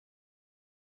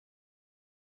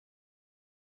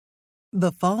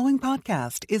The following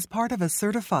podcast is part of a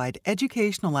certified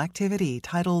educational activity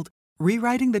titled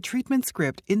Rewriting the Treatment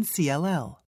Script in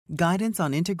CLL, Guidance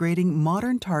on Integrating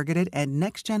Modern Targeted and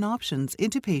Next-Gen Options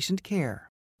into Patient Care.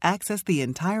 Access the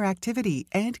entire activity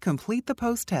and complete the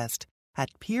post-test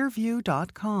at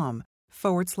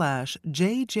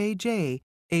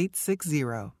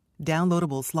peerview.com/JJJ860.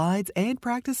 Downloadable slides and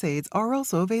practice aids are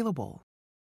also available.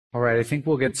 All right, I think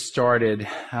we'll get started.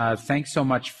 Thanks so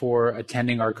much for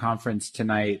attending our conference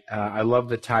tonight. I love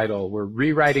the title. We're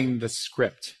rewriting the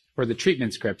script, or the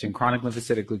treatment script, in chronic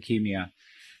lymphocytic leukemia.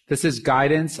 This is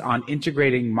guidance on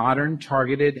integrating modern,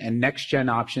 targeted, and next-gen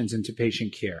options into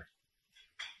patient care.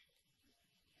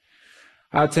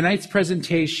 Tonight's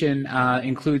presentation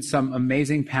includes some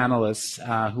amazing panelists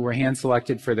who were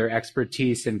hand-selected for their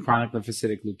expertise in chronic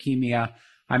lymphocytic leukemia.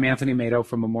 I'm Anthony Mato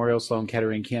from Memorial Sloan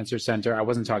Kettering Cancer Center. I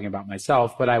wasn't talking about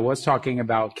myself, but I was talking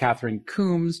about Catherine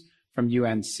Coombs from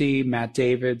UNC, Matt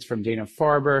Davids from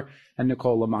Dana-Farber, and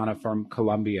Nicole Lamanna from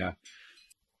Columbia.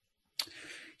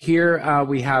 Here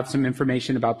we have some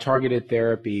information about targeted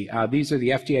therapy. These are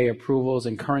the FDA approvals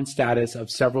and current status of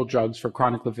several drugs for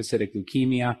chronic lymphocytic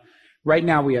leukemia. Right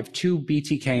now, we have 2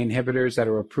 BTK inhibitors that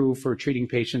are approved for treating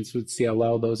patients with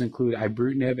CLL. Those include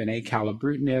ibrutinib and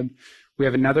acalabrutinib. We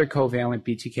have another covalent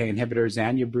BTK inhibitor,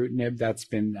 zanubrutinib, that's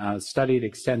been studied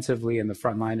extensively in the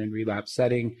frontline and relapse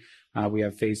setting. We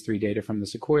have phase 3 data from the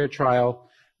Sequoia trial.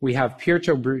 We have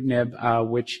pirtobrutinib,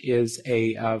 which is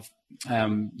a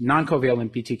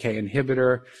non-covalent BTK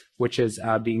inhibitor, which is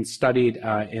being studied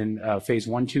in a phase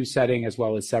 1-2 setting, as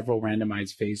well as several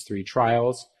randomized phase 3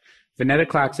 trials.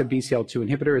 Venetoclax, a BCL2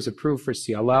 inhibitor, is approved for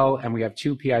CLL, and we have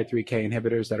 2 PI3K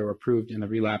inhibitors that are approved in the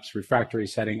relapse refractory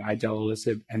setting,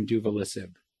 idelalisib and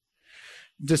duvelisib.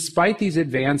 Despite these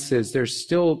advances, there's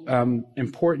still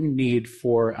important need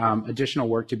for additional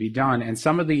work to be done, and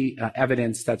some of the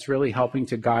evidence that's really helping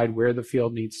to guide where the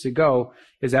field needs to go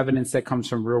is evidence that comes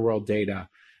from real-world data.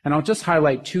 And I'll just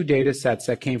highlight 2 data sets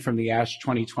that came from the ASH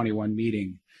 2021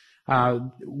 meeting.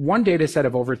 One data set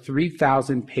of over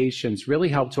 3,000 patients really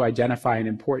helped to identify an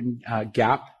important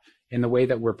gap in the way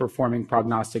that we're performing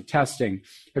prognostic testing.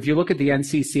 If you look at the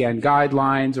NCCN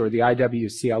guidelines or the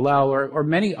IWCLL or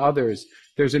many others,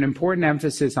 there's an important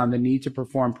emphasis on the need to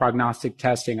perform prognostic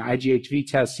testing, IGHV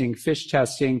testing, FISH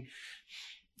testing,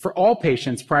 for all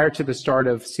patients prior to the start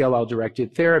of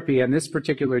CLL-directed therapy. And this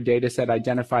particular data set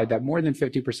identified that more than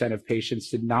 50% of patients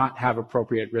did not have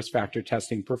appropriate risk factor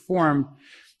testing performed,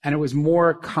 and it was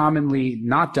more commonly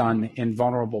not done in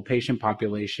vulnerable patient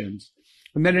populations.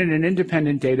 And then in an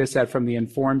independent data set from the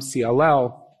Informed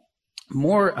CLL,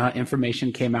 more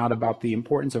information came out about the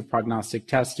importance of prognostic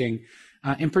testing,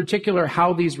 in particular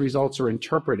how these results are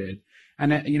interpreted.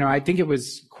 And I think it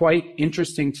was quite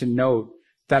interesting to note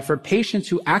that for patients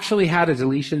who actually had a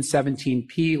deletion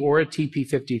 17p or a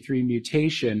TP53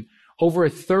 mutation, over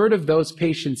a third of those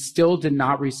patients still did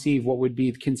not receive what would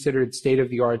be considered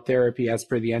state-of-the-art therapy as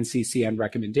per the NCCN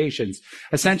recommendations.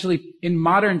 Essentially, in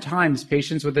modern times,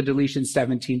 patients with a deletion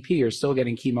 17p are still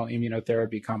getting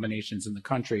chemoimmunotherapy combinations in the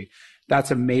country.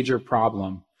 That's a major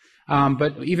problem.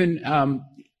 But even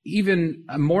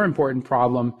a more important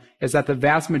problem is that the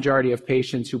vast majority of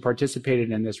patients who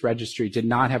participated in this registry did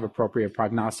not have appropriate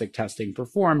prognostic testing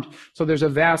performed. So there's a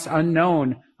vast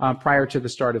unknown prior to the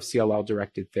start of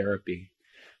CLL-directed therapy.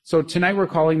 So tonight we're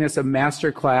calling this a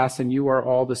master class, and you are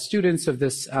all the students of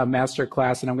this master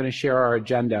class, and I'm going to share our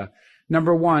agenda.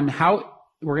 Number one,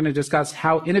 we're going to discuss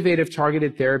how innovative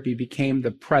targeted therapy became the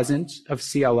present of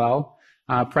CLL.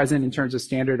 Present in terms of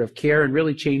standard of care, and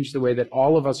really change the way that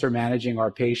all of us are managing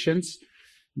our patients.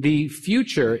 The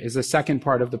future is the second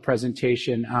part of the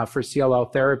presentation for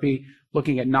CLL therapy,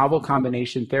 looking at novel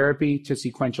combination therapy to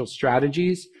sequential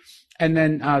strategies. And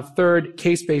then third,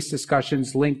 case-based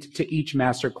discussions linked to each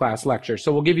masterclass lecture.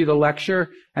 So we'll give you the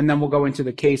lecture, and then we'll go into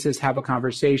the cases, have a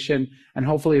conversation, and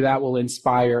hopefully that will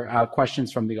inspire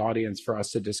questions from the audience for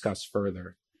us to discuss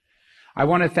further. I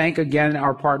want to thank again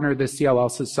our partner, the CLL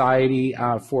Society,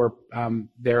 for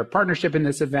their partnership in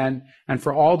this event and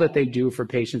for all that they do for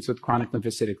patients with chronic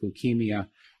lymphocytic leukemia.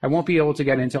 I won't be able to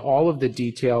get into all of the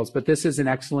details, but this is an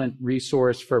excellent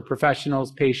resource for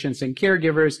professionals, patients, and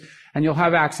caregivers, and you'll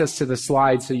have access to the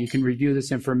slides so you can review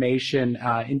this information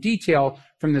in detail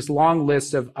from this long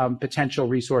list of potential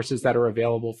resources that are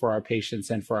available for our patients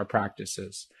and for our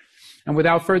practices. And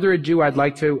without further ado, I'd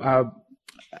like to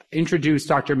introduce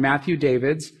Dr. Matthew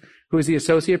Davids, who is the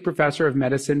Associate Professor of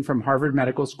Medicine from Harvard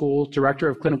Medical School, Director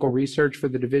of Clinical Research for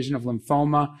the Division of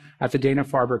Lymphoma at the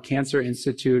Dana-Farber Cancer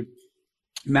Institute.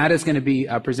 Matt is going to be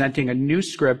presenting a new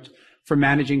script for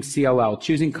managing CLL,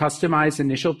 choosing customized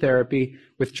initial therapy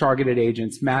with targeted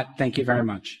agents. Matt, thank you very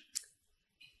much.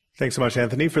 Thanks so much,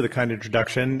 Anthony, for the kind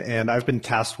introduction. And I've been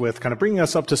tasked with kind of bringing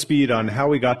us up to speed on how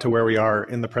we got to where we are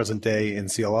in the present day in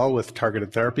CLL with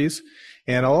targeted therapies.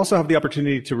 And I'll also have the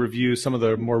opportunity to review some of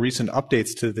the more recent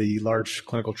updates to the large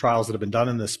clinical trials that have been done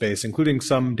in this space, including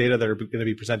some data that are going to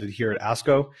be presented here at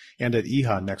ASCO and at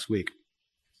EHA next week.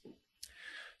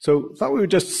 So I thought we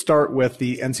would just start with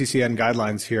the NCCN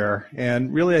guidelines here.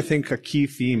 And really, I think a key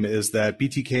theme is that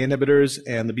BTK inhibitors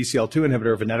and the BCL2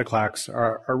 inhibitor, venetoclax,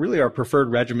 are really our preferred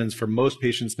regimens for most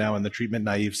patients now in the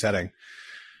treatment-naive setting.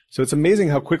 So it's amazing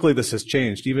how quickly this has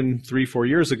changed. Even 3-4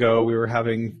 years ago, we were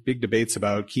having big debates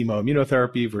about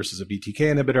chemoimmunotherapy versus a BTK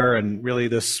inhibitor, and really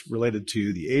this related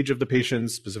to the age of the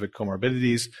patient, specific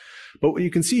comorbidities. But what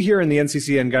you can see here in the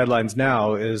NCCN guidelines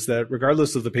now is that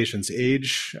regardless of the patient's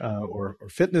age or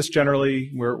fitness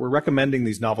generally, we're recommending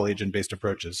these novel agent-based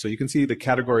approaches. So you can see the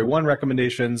category 1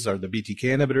 recommendations are the BTK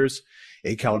inhibitors,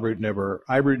 acalabrutinib or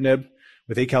ibrutinib.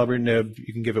 With acalabrutinib,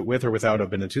 you can give it with or without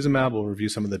obinutuzumab. We'll review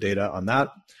some of the data on that.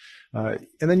 And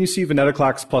then you see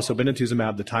venetoclax plus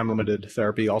obinutuzumab, the time-limited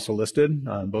therapy, also listed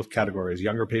in both categories,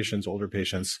 younger patients, older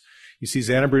patients. You see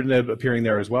zanubrutinib appearing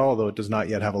there as well, although it does not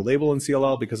yet have a label in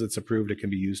CLL because it's approved. It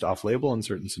can be used off-label in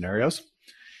certain scenarios.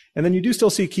 And then you do still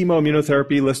see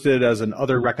chemoimmunotherapy listed as an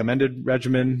other recommended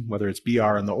regimen, whether it's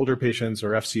BR in the older patients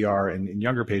or FCR in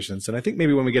younger patients. And I think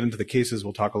maybe when we get into the cases,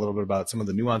 we'll talk a little bit about some of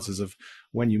the nuances of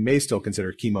when you may still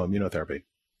consider chemoimmunotherapy.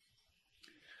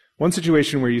 One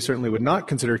situation where you certainly would not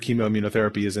consider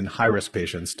chemoimmunotherapy is in high-risk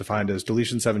patients, defined as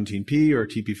deletion 17p or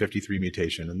TP53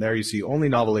 mutation. And there you see only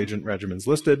novel agent regimens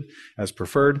listed as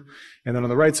preferred. And then on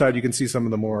the right side, you can see some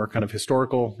of the more kind of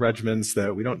historical regimens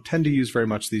that we don't tend to use very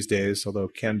much these days, although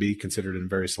can be considered in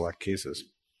very select cases.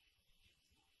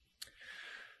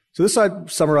 So this slide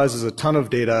summarizes a ton of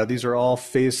data. These are all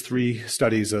phase 3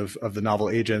 studies of the novel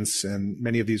agents, and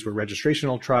many of these were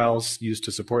registrational trials used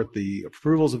to support the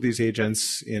approvals of these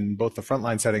agents in both the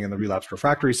frontline setting and the relapsed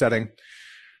refractory setting.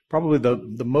 Probably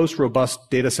the most robust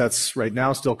data sets right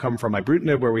now still come from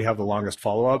ibrutinib, where we have the longest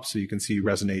follow-up. So you can see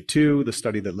RESONATE-2, the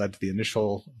study that led to the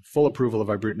initial full approval of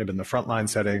ibrutinib in the frontline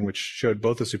setting, which showed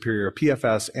both a superior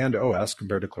PFS and OS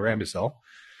compared to chlorambucil.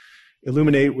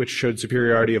 Illuminate, which showed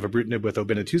superiority of ibrutinib with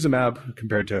obinutuzumab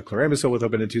compared to chlorambucil with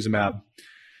obinutuzumab.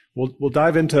 We'll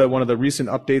dive into one of the recent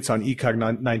updates on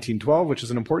ECOG-1912, which is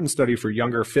an important study for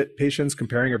younger fit patients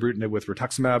comparing ibrutinib with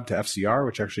rituximab to FCR,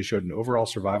 which actually showed an overall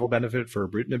survival benefit for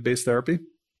ibrutinib-based therapy.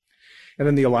 And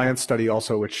then the Alliance study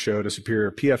also, which showed a superior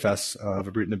PFS of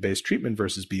ibrutinib-based treatment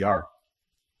versus BR.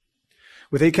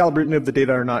 With acalabrutinib, the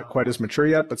data are not quite as mature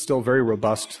yet, but still very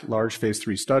robust, large phase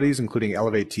 3 studies, including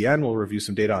Elevate-TN. We'll review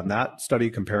some data on that study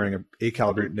comparing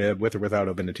acalabrutinib with or without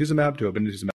obinutuzumab to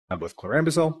obinutuzumab with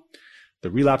chlorambucil.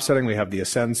 The relapse setting, we have the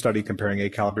Ascend study comparing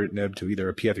acalabrutinib to either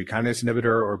a PI3 kinase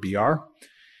inhibitor or BR.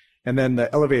 And then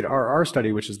the Elevate-RR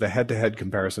study, which is the head-to-head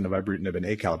comparison of ibrutinib and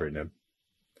acalabrutinib.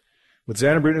 With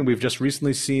zanubrutinib, we've just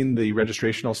recently seen the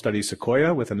registrational study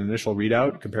Sequoia with an initial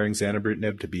readout comparing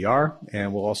zanubrutinib to BR,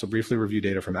 and we'll also briefly review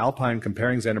data from Alpine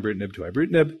comparing zanubrutinib to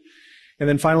ibrutinib. And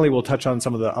then finally, we'll touch on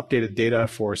some of the updated data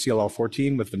for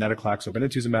CLL14 with venetoclax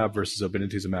obinutuzumab versus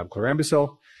obinutuzumab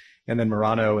chlorambucil, and then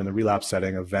Murano in the relapse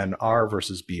setting of Ven-R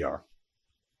versus BR.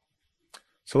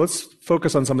 So let's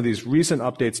focus on some of these recent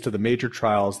updates to the major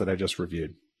trials that I just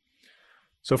reviewed.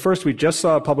 So first, we just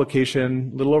saw a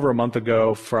publication a little over a month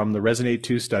ago from the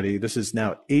RESONATE-2 study. This is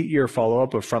now 8-year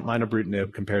follow-up of frontline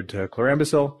ibrutinib compared to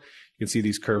chlorambucil. You can see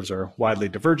these curves are widely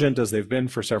divergent as they've been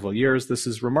for several years. This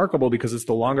is remarkable because it's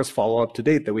the longest follow-up to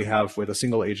date that we have with a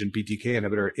single agent BTK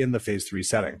inhibitor in the phase 3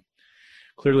 setting.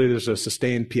 Clearly, there's a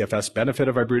sustained PFS benefit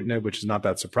of ibrutinib, which is not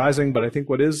that surprising, but I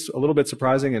think what is a little bit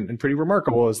surprising and pretty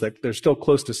remarkable is that there's still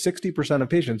close to 60% of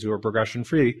patients who are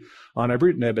progression-free on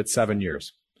ibrutinib at 7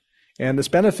 years. And this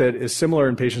benefit is similar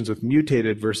in patients with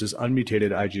mutated versus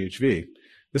unmutated IGHV.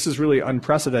 This is really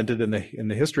unprecedented in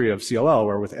the history of CLL,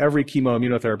 where with every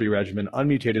chemoimmunotherapy regimen,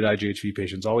 unmutated IGHV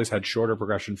patients always had shorter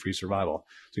progression-free survival.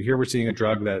 So here we're seeing a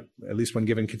drug that, at least when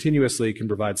given continuously, can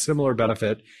provide similar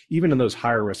benefit even in those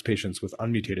higher-risk patients with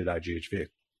unmutated IGHV.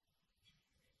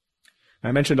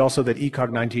 I mentioned also that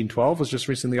ECOG-1912 was just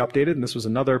recently updated, and this was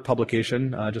another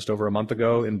publication just over a month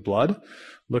ago in Blood,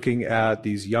 looking at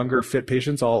these younger fit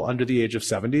patients, all under the age of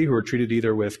 70, who were treated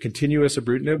either with continuous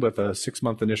ibrutinib with a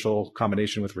 6-month initial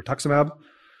combination with rituximab,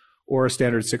 or a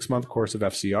standard 6-month course of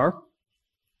FCR.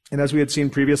 And as we had seen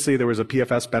previously, there was a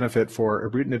PFS benefit for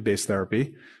ibrutinib-based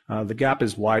therapy. The gap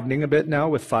is widening a bit now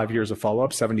with 5 years of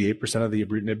follow-up. 78% of the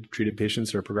ibrutinib-treated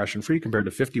patients are progression-free compared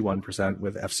to 51%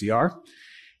 with FCR.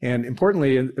 And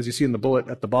importantly, as you see in the bullet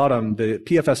at the bottom, the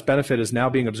PFS benefit is now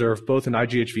being observed both in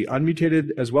IGHV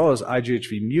unmutated as well as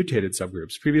IGHV mutated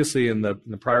subgroups. Previously, in the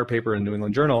prior paper in New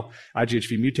England Journal,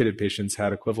 IGHV mutated patients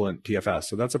had equivalent PFS.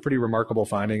 So that's a pretty remarkable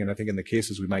finding, and I think in the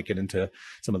cases we might get into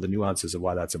some of the nuances of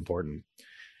why that's important.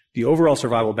 The overall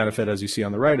survival benefit, as you see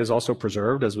on the right, is also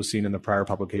preserved, as was seen in the prior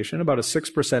publication, about a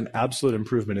 6% absolute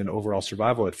improvement in overall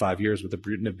survival at 5 years with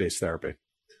ibrutinib-based therapy.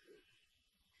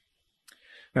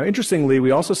 Now, interestingly,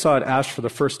 we also saw at ASH for the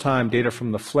first time data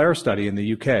from the FLAIR study in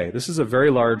the UK. This is a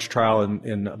very large trial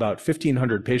in about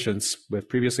 1,500 patients with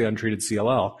previously untreated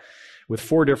CLL with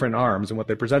 4 different arms. And what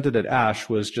they presented at ASH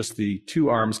was just the 2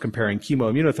 arms comparing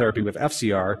chemoimmunotherapy with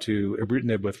FCR to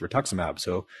ibrutinib with rituximab.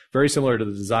 So very similar to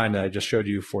the design that I just showed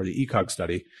you for the ECOG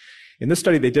study. In this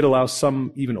study, they did allow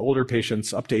some even older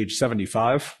patients up to age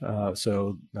 75.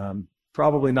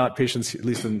 Probably not patients, at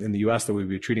least in the US, that we would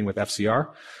be treating with FCR,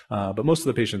 but most of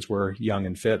the patients were young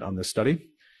and fit on this study.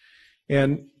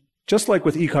 And just like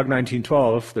with ECOG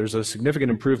 1912, there's a significant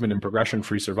improvement in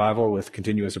progression-free survival with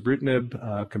continuous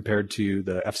ibrutinib compared to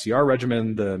the FCR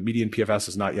regimen. The median PFS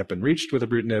has not yet been reached with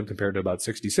ibrutinib compared to about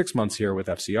 66 months here with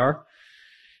FCR.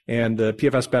 And the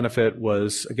PFS benefit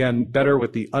was, again, better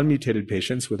with the unmutated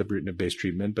patients with ibrutinib-based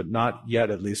treatment, but not yet,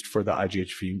 at least for the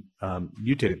IGHV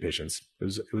mutated patients.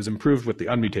 It was improved with the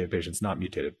unmutated patients, not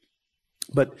mutated.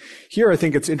 But here, I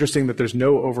think it's interesting that there's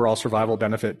no overall survival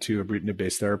benefit to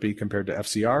ibrutinib-based therapy compared to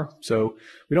FCR. So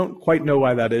we don't quite know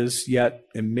why that is yet.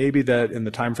 And maybe that in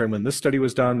the time frame when this study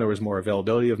was done, there was more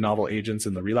availability of novel agents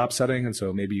in the relapse setting. And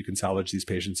so maybe you can salvage these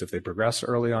patients if they progress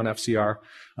early on FCR.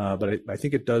 But I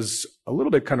think it does a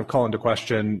little bit kind of call into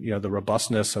question, the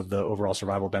robustness of the overall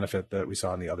survival benefit that we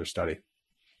saw in the other study.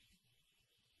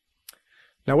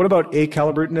 Now, what about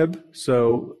acalabrutinib?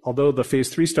 So although the phase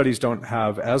 3 studies don't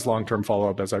have as long-term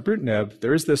follow-up as ibrutinib,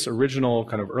 there is this original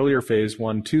kind of earlier phase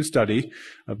 1-2 study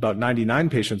of about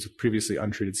 99 patients with previously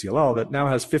untreated CLL that now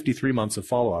has 53 months of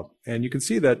follow-up. And you can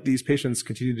see that these patients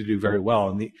continue to do very well.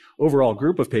 In the overall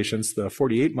group of patients, the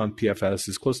 48-month PFS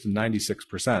is close to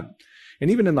 96%. And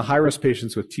even in the high-risk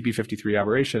patients with TP53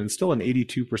 aberration, it's still an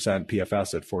 82%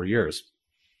 PFS at 4 years.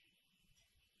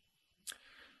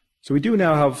 So we do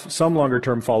now have some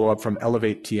longer-term follow-up from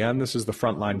ELEVATE-TN. This is the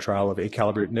frontline trial of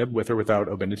acalabrutinib with or without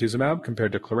obinutuzumab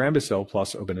compared to chlorambucil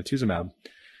plus obinutuzumab.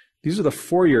 These are the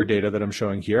 4-year data that I'm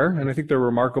showing here, and I think they're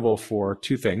remarkable for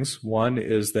 2 things. One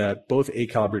is that both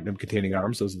acalabrutinib-containing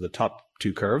arms, those are the top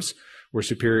 2 curves, were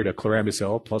superior to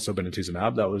chlorambucil plus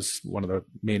obinutuzumab. That was one of the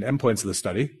main endpoints of the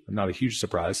study, not a huge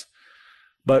surprise.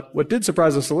 But what did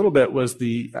surprise us a little bit was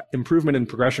the improvement in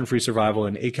progression-free survival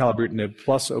in acalabrutinib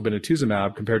plus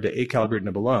obinutuzumab compared to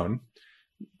acalabrutinib alone,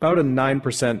 about a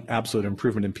 9% absolute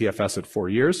improvement in PFS at 4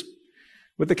 years,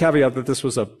 with the caveat that this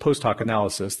was a post-hoc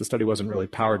analysis. The study wasn't really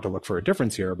powered to look for a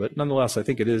difference here, but nonetheless, I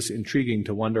think it is intriguing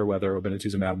to wonder whether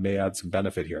obinutuzumab may add some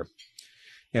benefit here.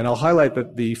 And I'll highlight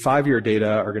that the 5-year data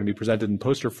are going to be presented in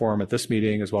poster form at this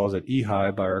meeting as well as at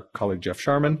EHI by our colleague Jeff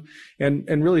Sharman, and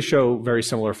really show very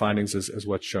similar findings as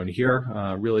what's shown here,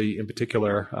 really in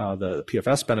particular the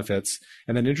PFS benefits.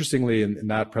 And then interestingly in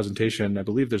that presentation, I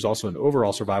believe there's also an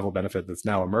overall survival benefit that's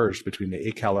now emerged between the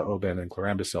acala-obin and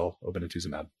chlorambucil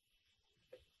obinutuzumab.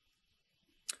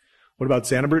 What about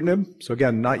zanubrutinib? So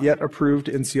again, not yet approved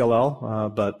in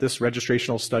CLL, but this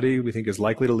registrational study we think is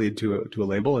likely to lead to a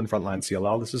label in frontline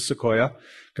CLL. This is Sequoia,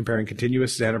 comparing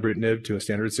continuous zanubrutinib to a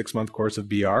standard 6-month course of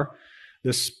BR.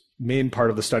 This main part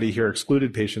of the study here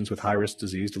excluded patients with high-risk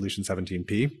disease, deletion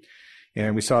 17p.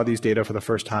 And we saw these data for the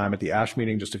first time at the ASH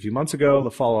meeting just a few months ago.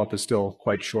 The follow-up is still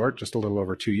quite short, just a little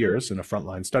over 2 years in a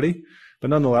frontline study. But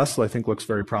nonetheless, I think looks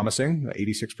very promising.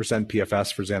 86%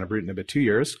 PFS for zanubrutinib at 2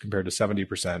 years compared to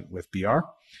 70% with BR.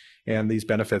 And these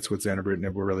benefits with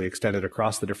zanubrutinib were really extended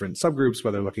across the different subgroups,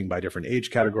 whether looking by different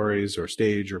age categories or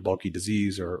stage or bulky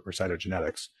disease or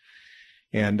cytogenetics.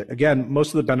 And again,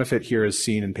 most of the benefit here is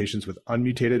seen in patients with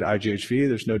unmutated IGHV.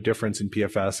 There's no difference in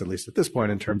PFS, at least at this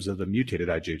point, in terms of the mutated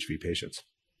IGHV patients.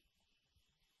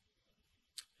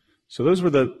 So those were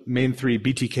the main 3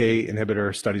 BTK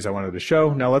inhibitor studies I wanted to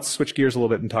show. Now let's switch gears a little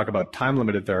bit and talk about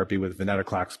time-limited therapy with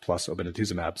venetoclax plus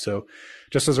obinutuzumab. So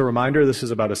just as a reminder, this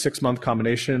is about a 6-month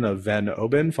combination of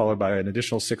ven-obin followed by an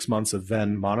additional 6 months of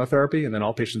ven monotherapy, and then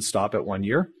all patients stop at 1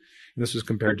 year. And this was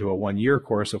compared to a 1-year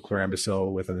course of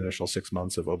chlorambucil with an initial 6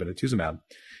 months of obinutuzumab.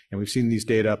 And we've seen these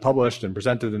data published and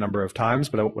presented a number of times,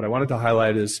 but what I wanted to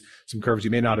highlight is some curves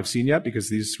you may not have seen yet because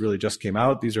these really just came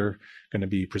out. These are going to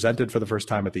be presented for the first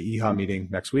time at the EHA meeting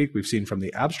next week. We've seen from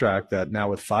the abstract that now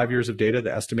with 5 years of data,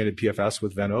 the estimated PFS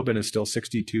with ven-obin is still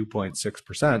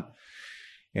 62.6%.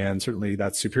 And certainly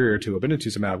that's superior to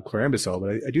obinutuzumab chlorambucil.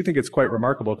 But I do think it's quite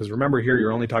remarkable because remember here,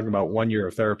 you're only talking about 1 year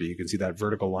of therapy. You can see that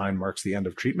vertical line marks the end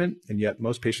of treatment, and yet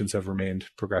most patients have remained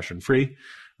progression-free.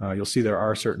 You'll see there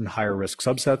are certain higher risk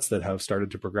subsets that have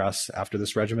started to progress after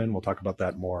this regimen. We'll talk about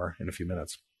that more in a few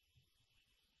minutes.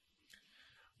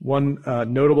 One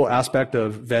notable aspect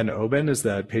of ven-oben is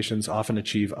that patients often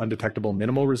achieve undetectable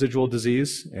minimal residual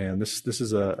disease, and this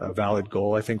is a valid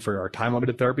goal, I think, for our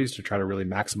time-limited therapies to try to really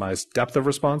maximize depth of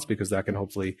response, because that can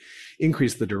hopefully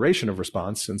increase the duration of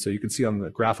response. And so you can see on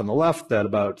the graph on the left that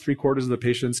about 3/4 of the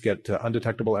patients get to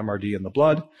undetectable MRD in the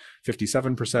blood,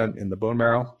 57% in the bone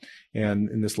marrow. And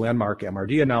in this landmark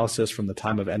MRD analysis from the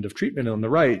time of end of treatment on the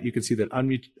right, you can see that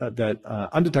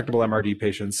undetectable MRD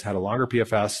patients had a longer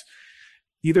PFS,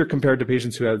 either compared to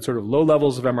patients who had sort of low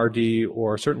levels of MRD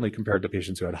or certainly compared to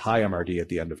patients who had high MRD at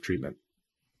the end of treatment.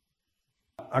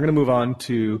 I'm going to move on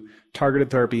to targeted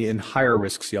therapy in higher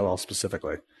risk CLL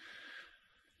specifically.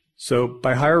 So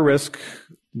by higher risk,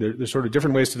 there's sort of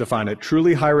different ways to define it.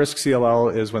 Truly high-risk CLL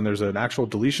is when there's an actual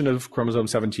deletion of chromosome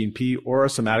 17p or a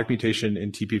somatic mutation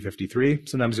in TP53.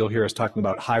 Sometimes you'll hear us talking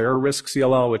about higher-risk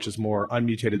CLL, which is more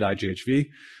unmutated IGHV.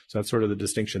 So that's sort of the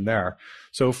distinction there.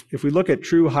 So if we look at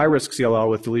true high-risk CLL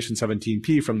with deletion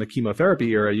 17p from the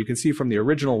chemotherapy era, you can see from the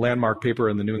original landmark paper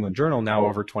in the New England Journal now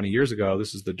over 20 years ago,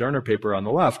 this is the Derner paper on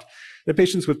the left, that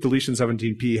patients with deletion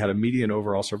 17p had a median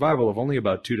overall survival of only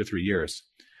about 2 to 3 years.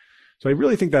 So I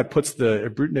really think that puts the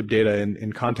ibrutinib data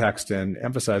in context and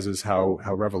emphasizes how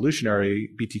revolutionary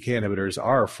BTK inhibitors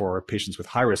are for patients with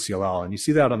high-risk CLL. And you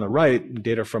see that on the right,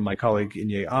 data from my colleague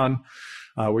Inye An,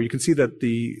 where you can see that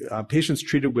the patients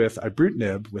treated with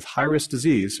ibrutinib with high-risk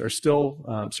disease are still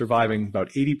surviving about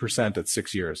 80% at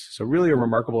 6 years. So really a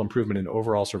remarkable improvement in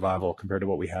overall survival compared to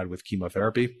what we had with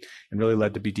chemotherapy, and really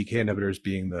led to BTK inhibitors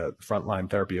being the frontline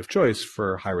therapy of choice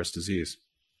for high-risk disease.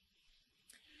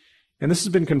 And this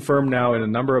has been confirmed now in a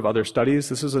number of other studies.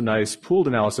 This is a nice pooled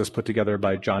analysis put together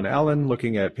by John Allen,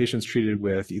 looking at patients treated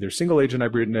with either single-agent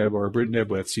ibrutinib or ibrutinib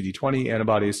with CD20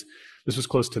 antibodies. This was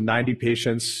close to 90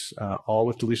 patients, all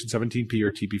with deletion 17p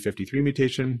or TP53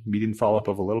 mutation, median follow-up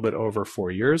of a little bit over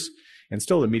 4 years, and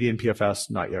still the median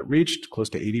PFS not yet reached, close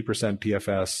to 80%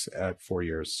 PFS at 4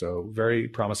 years. So very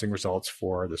promising results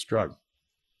for this drug.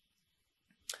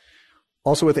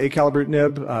 Also with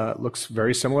acalabrutinib, looks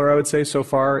very similar, I would say, so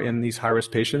far in these high-risk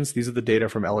patients. These are the data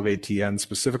from ELEVATE-TN,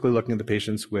 specifically looking at the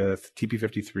patients with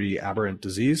TP53 aberrant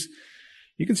disease.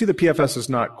 You can see the PFS is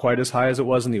not quite as high as it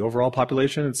was in the overall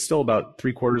population. It's still about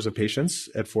 3/4 of patients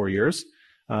at 4 years.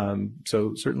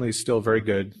 So certainly still very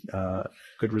good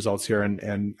results here.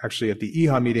 And actually at the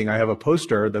EHA meeting, I have a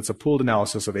poster that's a pooled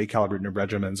analysis of acalabrutinib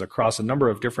regimens across a number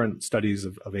of different studies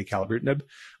of acalabrutinib.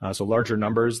 So larger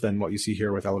numbers than what you see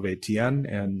here with ELEVATE-TN.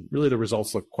 And really the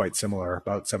results look quite similar.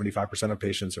 About 75% of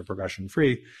patients are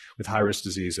progression-free with high-risk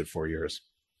disease at 4 years.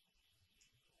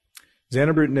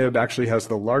 Zanubrutinib actually has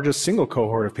the largest single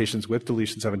cohort of patients with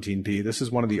deletion 17p. This is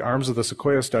one of the arms of the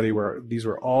Sequoia study where these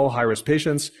were all high-risk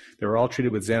patients. They were all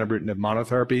treated with zanubrutinib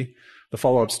monotherapy. The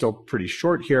follow-up's still pretty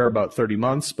short here, about 30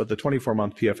 months, but the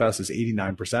 24-month PFS is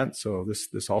 89%. So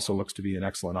this also looks to be an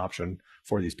excellent option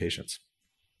for these patients.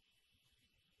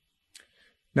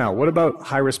 Now, what about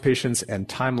high-risk patients and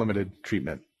time-limited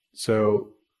treatment?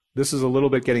 So this is a little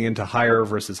bit getting into higher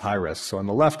versus high risk. So on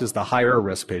the left is the higher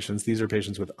risk patients. These are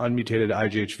patients with unmutated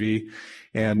IGHV,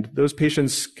 and those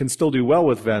patients can still do well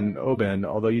with ven-oben,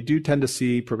 although you do tend to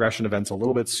see progression events a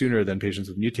little bit sooner than patients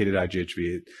with mutated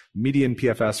IGHV. Median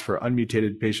PFS for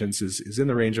unmutated patients is in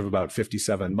the range of about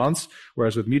 57 months,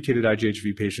 whereas with mutated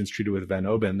IGHV patients treated with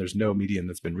ven-oben, there's no median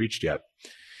that's been reached yet.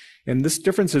 And this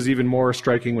difference is even more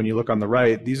striking when you look on the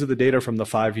right. These are the data from the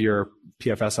 5-year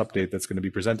PFS update that's going to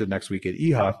be presented next week at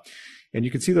EHA. And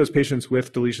you can see those patients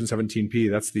with deletion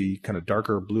 17p, that's the kind of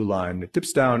darker blue line. It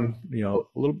dips down, a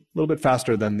little bit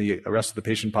faster than the rest of the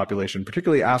patient population,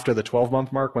 particularly after the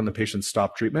 12-month mark when the patients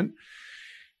stop treatment.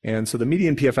 And so the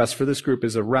median PFS for this group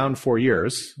is around 4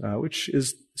 years, which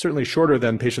is certainly shorter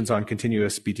than patients on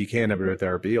continuous BTK inhibitor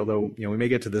therapy, although we may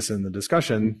get to this in the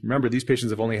discussion. Remember, these patients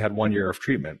have only had 1 year of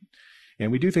treatment.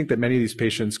 And we do think that many of these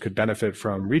patients could benefit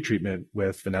from retreatment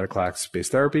with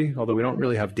venetoclax-based therapy, although we don't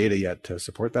really have data yet to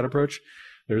support that approach.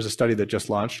 There's a study that just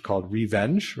launched called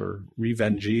REVENGE, or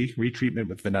REVENGE, retreatment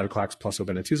with venetoclax plus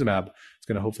obinutuzumab. It's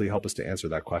going to hopefully help us to answer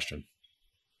that question.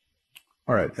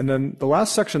 All right, and then the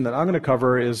last section that I'm going to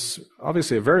cover is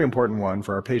obviously a very important one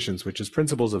for our patients, which is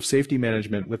principles of safety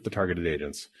management with the targeted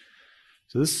agents.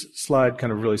 So this slide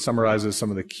kind of really summarizes some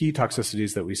of the key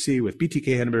toxicities that we see with BTK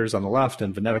inhibitors on the left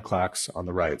and venetoclax on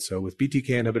the right. So with BTK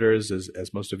inhibitors,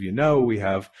 as most of you know, we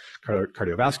have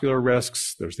cardiovascular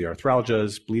risks. There's the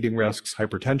arthralgias, bleeding risks,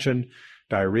 hypertension,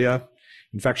 diarrhea.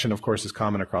 Infection, of course, is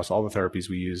common across all the therapies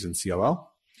we use in CLL.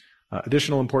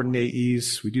 Additional important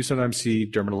AEs, we do sometimes see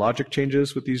dermatologic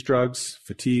changes with these drugs,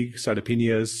 fatigue,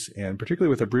 cytopenias, and particularly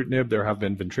with ibrutinib, there have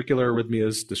been ventricular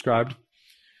arrhythmias described.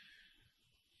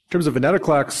 In terms of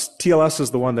venetoclax, TLS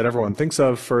is the one that everyone thinks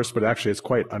of first, but actually it's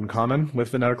quite uncommon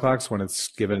with venetoclax when it's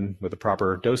given with the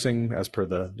proper dosing as per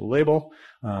the label.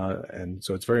 And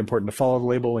so it's very important to follow the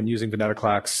label when using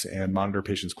venetoclax and monitor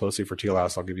patients closely for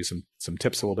TLS. I'll give you some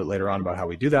tips a little bit later on about how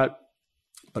we do that.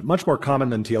 But much more common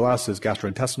than TLS is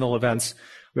gastrointestinal events.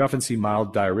 We often see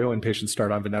mild diarrhea when patients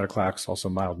start on venetoclax, also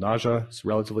mild nausea is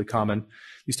relatively common.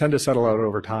 These tend to settle out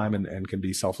over time and can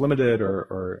be self-limited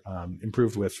or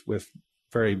improved with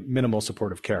very minimal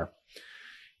supportive care.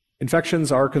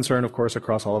 Infections are a concern, of course,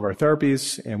 across all of our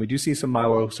therapies, and we do see some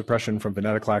myelosuppression from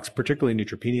venetoclax, particularly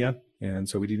neutropenia, and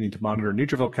so we do need to monitor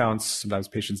neutrophil counts. Sometimes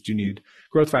patients do need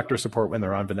growth factor support when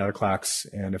they're on venetoclax,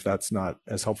 and if that's not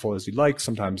as helpful as you'd like,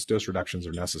 sometimes dose reductions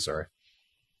are necessary.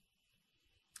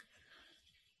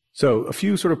 So a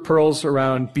few sort of pearls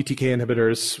around BTK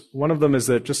inhibitors. One of them is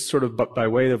that just sort of by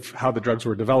way of how the drugs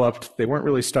were developed, they weren't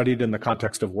really studied in the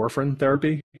context of warfarin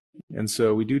therapy. And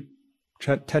so we do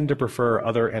tend to prefer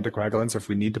other anticoagulants if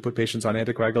we need to put patients on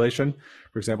anticoagulation.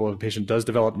 For example, if a patient does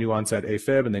develop new onset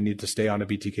AFib and they need to stay on a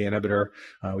BTK inhibitor,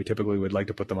 we typically would like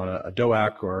to put them on a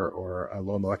DOAC or a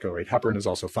low molecular weight heparin is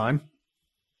also fine.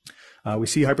 We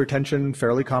see hypertension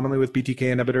fairly commonly with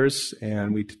BTK inhibitors,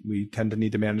 and we tend to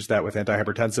need to manage that with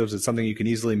antihypertensives. It's something you can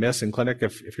easily miss in clinic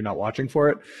if you're not watching for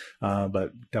it,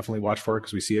 but definitely watch for it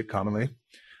because we see it commonly.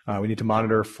 We need to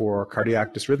monitor for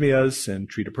cardiac dysrhythmias and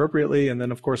treat appropriately, and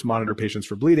then, of course, monitor patients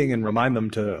for bleeding and remind them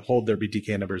to hold their BTK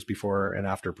inhibitors before and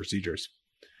after procedures.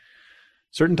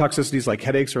 Certain toxicities like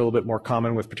headaches are a little bit more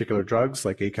common with particular drugs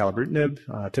like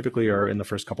acalabrutinib, typically are in the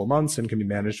first couple months and can be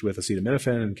managed with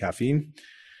acetaminophen and caffeine.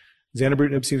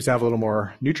 Zanubrutinib seems to have a little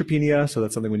more neutropenia, so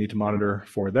that's something we need to monitor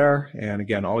for there. And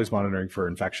again, always monitoring for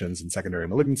infections and secondary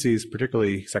malignancies,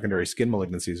 particularly secondary skin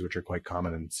malignancies, which are quite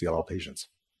common in CLL patients.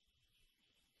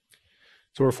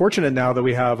 So we're fortunate now that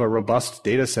we have a robust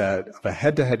data set of a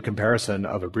head-to-head comparison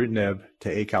of ibrutinib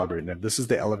to acalabrutinib. This is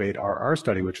the ELEVATE-RR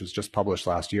study, which was just published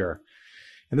last year.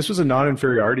 And this was a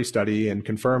non-inferiority study and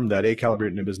confirmed that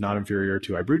acalabrutinib is non-inferior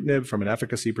to ibrutinib from an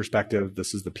efficacy perspective.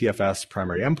 This is the PFS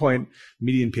primary endpoint.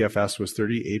 Median PFS was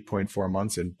 38.4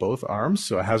 months in both arms,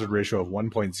 so a hazard ratio of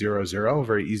 1.00, a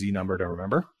very easy number to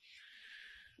remember.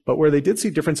 But where they did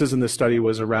see differences in this study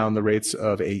was around the rates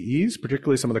of AEs,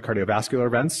 particularly some of the cardiovascular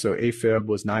events. So AFib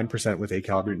was 9% with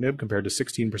acalabrutinib compared to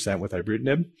 16% with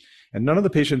ibrutinib. And none of the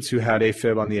patients who had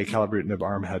AFib on the acalabrutinib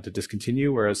arm had to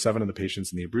discontinue, whereas 7 of the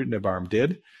patients in the ibrutinib arm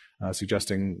did,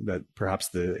 suggesting that perhaps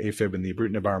the AFib in the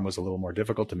ibrutinib arm was a little more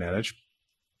difficult to manage.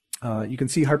 You can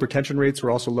see hypertension rates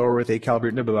were also lower with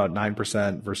acalabrutinib, about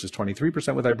 9% versus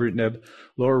 23% with ibrutinib.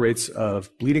 Lower rates of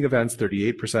bleeding events,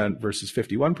 38% versus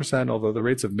 51%, although the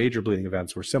rates of major bleeding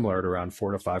events were similar at around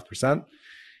 4 to 5%.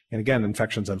 And again,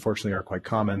 infections, unfortunately, are quite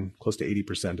common, close to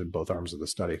 80% in both arms of the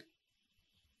study.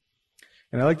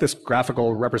 And I like this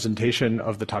graphical representation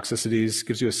of the toxicities.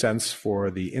 Gives you a sense for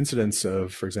the incidence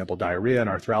of, for example, diarrhea and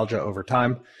arthralgia over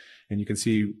time. And you can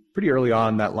see pretty early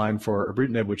on that line for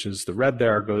ibrutinib, which is the red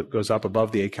there, goes up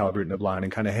above the acalabrutinib line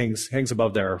and kind of hangs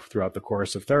above there throughout the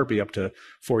course of therapy up to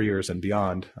 4 years and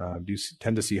beyond. You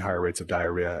tend to see higher rates of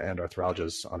diarrhea and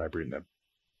arthralgias on ibrutinib.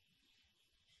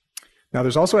 Now,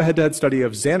 there's also a head-to-head study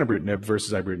of zanubrutinib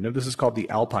versus ibrutinib. This is called the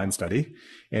ALPINE study.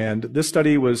 And this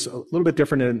study was a little bit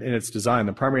different in its design.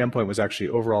 The primary endpoint was actually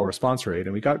overall response rate.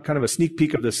 And we got kind of a sneak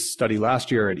peek of this study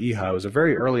last year at EHA. It was a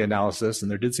very early analysis,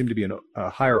 and there did seem to be a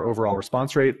higher overall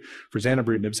response rate for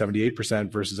zanubrutinib,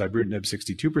 78% versus ibrutinib,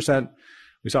 62%.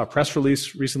 We saw a press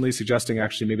release recently suggesting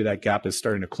actually maybe that gap is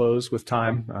starting to close with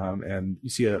time. And you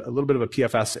see a little bit of a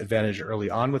PFS advantage early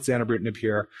on with zanubrutinib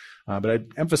here. But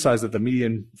I'd emphasize that the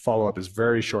median follow-up is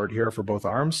very short here for both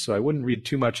arms, so I wouldn't read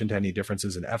too much into any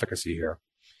differences in efficacy here.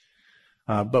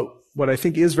 But what I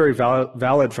think is very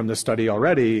valid from this study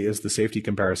already is the safety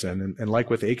comparison. And like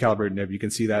with acalabrutinib, you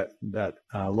can see that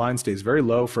line stays very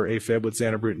low for AFib with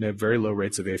zanubrutinib, very low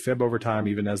rates of AFib over time,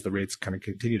 even as the rates kind of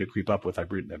continue to creep up with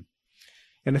ibrutinib.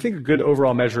 And I think a good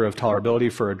overall measure of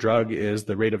tolerability for a drug is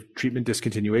the rate of treatment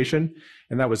discontinuation,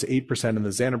 and that was 8% in the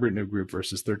zanubrutinib group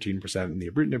versus 13% in the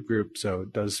ibrutinib group, so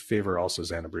it does favor also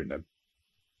zanubrutinib.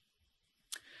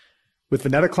 With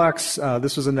venetoclax,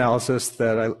 this was analysis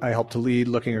that I helped to lead,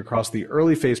 looking across the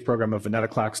early phase program of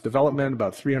venetoclax development,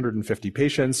 about 350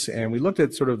 patients, and we looked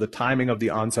at sort of the timing of the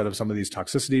onset of some of these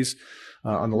toxicities.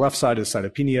 On the left side is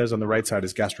cytopenias, on the right side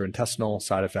is gastrointestinal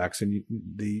side effects, and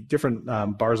the different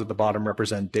bars at the bottom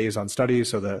represent days on study.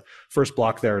 So the first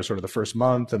block there is sort of the first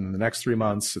month, and then the next 3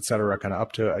 months, et cetera, kind of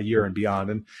up to a year and beyond.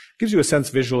 And it gives you a sense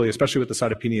visually, especially with the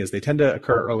cytopenias. They tend to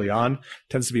occur early on,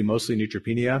 tends to be mostly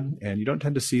neutropenia, and you don't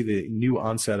tend to see the new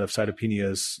onset of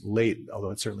cytopenias late,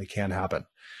 although it certainly can happen.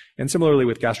 And similarly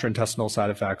with gastrointestinal side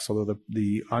effects, although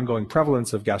the ongoing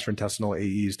prevalence of gastrointestinal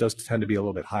AEs does tend to be a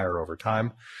little bit higher over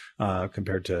time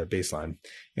compared to baseline.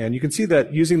 And you can see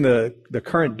that using the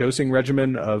current dosing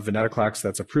regimen of venetoclax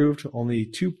that's approved, only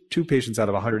two patients out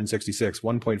of 166,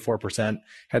 1.4%,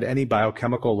 had any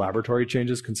biochemical laboratory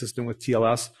changes consistent with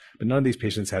TLS, but none of these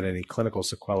patients had any clinical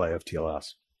sequelae of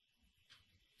TLS.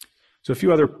 So a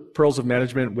few other pearls of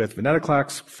management with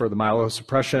venetoclax for the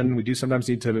myelosuppression. We do sometimes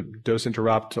need to dose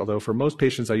interrupt, although for most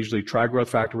patients, I usually try growth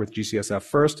factor with G-CSF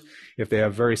first. If they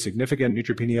have very significant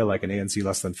neutropenia, like an ANC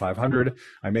less than 500,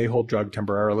 I may hold drug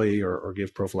temporarily or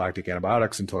give prophylactic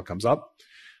antibiotics until it comes up.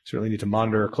 Certainly need to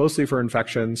monitor closely for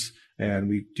infections, and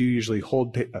we do usually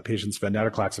hold patients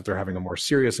venetoclax if they're having a more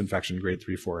serious infection, grade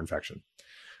 3-4 infection.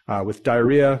 With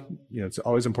diarrhea, it's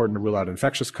always important to rule out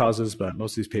infectious causes, but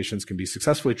most of these patients can be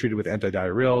successfully treated with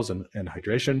antidiarrheals and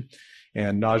hydration.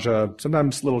 And nausea,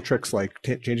 sometimes little tricks like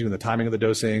changing the timing of the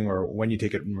dosing or when you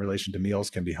take it in relation to meals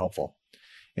can be helpful.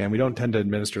 And we don't tend to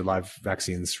administer live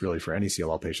vaccines really for any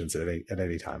CLL patients at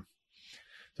any time.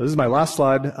 So this is my last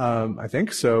slide, I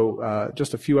think. So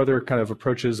just a few other kind of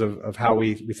approaches of how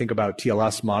we think about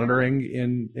TLS monitoring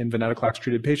in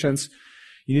venetoclax-treated patients.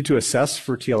 You need to assess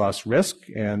for TLS risk,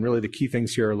 and really the key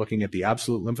things here are looking at the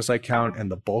absolute lymphocyte count and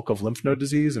the bulk of lymph node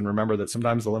disease. And remember that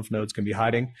sometimes the lymph nodes can be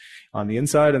hiding on the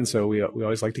inside, and so we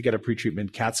always like to get a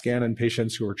pretreatment CAT scan in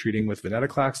patients who are treating with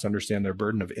venetoclax to understand their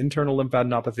burden of internal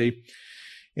lymphadenopathy.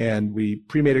 And we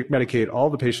pre-medicate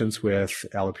all the patients with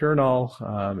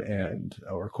allopurinol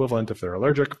or equivalent if they're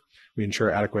allergic. We ensure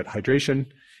adequate hydration.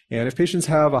 And if patients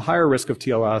have a higher risk of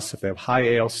TLS, if they have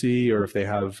high ALC, or if they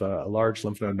have a large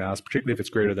lymph node mass, particularly if it's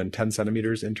greater than 10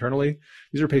 centimeters internally,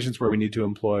 these are patients where we need to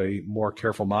employ more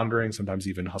careful monitoring, sometimes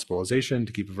even hospitalization,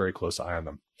 to keep a very close eye on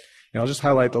them. And I'll just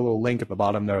highlight the little link at the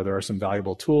bottom there. There are some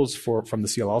valuable tools from the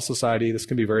CLL Society. This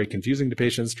can be very confusing to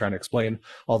patients trying to explain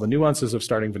all the nuances of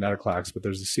starting venetoclax, but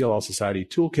there's the CLL Society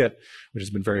toolkit, which has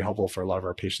been very helpful for a lot of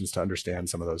our patients to understand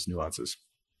some of those nuances.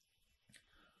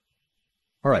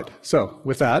 All right, so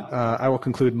with that, I will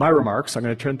conclude my remarks. I'm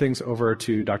going to turn things over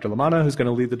to Dr. Lamanna, who's going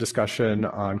to lead the discussion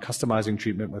on customizing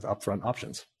treatment with upfront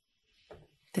options.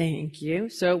 Thank you.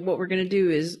 So what we're going to do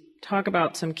is talk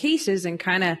about some cases and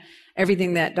kind of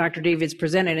everything that Dr. Davids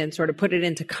presented and sort of put it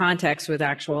into context with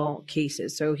actual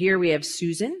cases. So here we have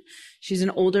Susan. She's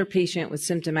an older patient with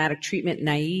symptomatic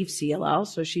treatment-naive CLL.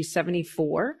 So she's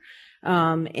 74,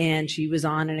 and she was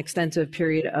on an extensive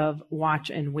period of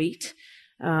watch and wait.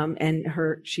 And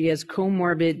she has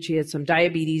comorbid, she has some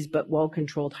diabetes, but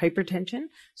well-controlled hypertension.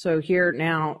 So here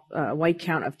now, a white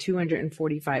count of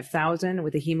 245,000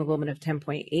 with a hemoglobin of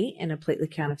 10.8 and a platelet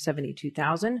count of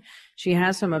 72,000. She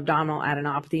has some abdominal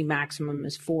adenopathy, maximum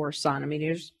is 4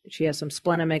 centimeters. She has some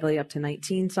splenomegaly up to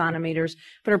 19 centimeters,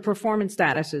 but her performance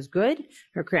status is good.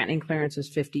 Her creatinine clearance is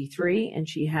 53, and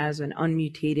she has an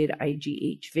unmutated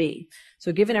IgHV.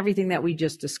 So given everything that we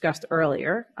just discussed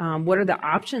earlier, what are the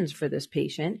options for this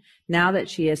patient now that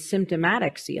she has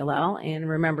symptomatic CLL? And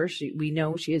remember, we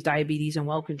know she has diabetes and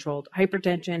well-controlled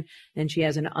hypertension, and she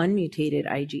has an unmutated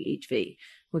IgHV.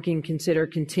 We can consider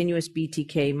continuous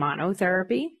BTK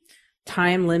monotherapy,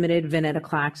 time-limited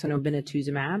venetoclax and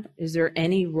obinutuzumab. Is there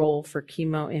any role for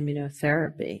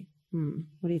chemoimmunotherapy?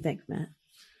 What do you think, Matt?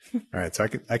 All right, so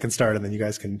I can start, and then you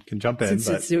guys can jump in.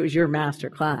 Since it was your master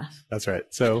class. That's right.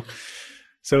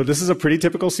 So this is a pretty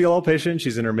typical CLL patient.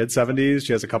 She's in her mid-70s.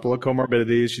 She has a couple of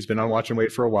comorbidities. She's been on watch and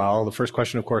wait for a while. The first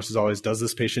question, of course, is always, does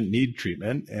this patient need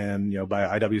treatment? And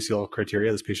by IWCL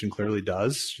criteria, this patient clearly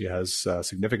does. She has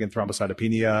significant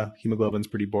thrombocytopenia. Hemoglobin's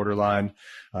pretty borderline,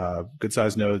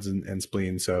 good-sized nodes and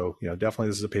spleen. So definitely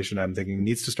this is a patient I'm thinking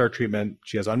needs to start treatment.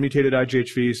 She has unmutated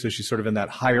IgHV, so she's sort of in that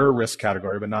higher risk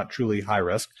category, but not truly high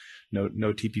risk. No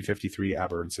TP53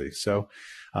 aberrancy. So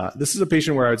this is a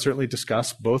patient where I would certainly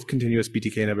discuss both continuous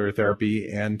BTK inhibitor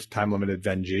therapy and time-limited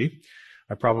Ven-G.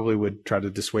 I probably would try to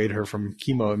dissuade her from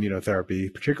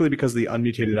chemoimmunotherapy, particularly because of the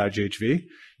unmutated IgHV.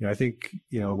 I think,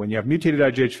 when you have mutated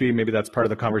IgHV, maybe that's part of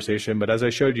the conversation. But as I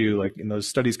showed you, like in those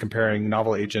studies comparing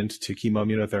novel agent to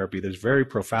chemoimmunotherapy, there's very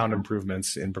profound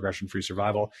improvements in progression-free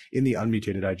survival in the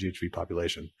unmutated IgHV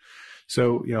population.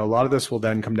 So, a lot of this will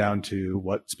then come down to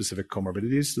what specific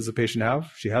comorbidities does the patient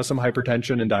have. She has some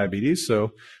hypertension and diabetes,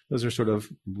 so those are sort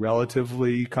of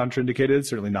relatively contraindicated,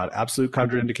 certainly not absolute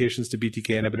contraindications to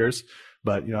BTK inhibitors.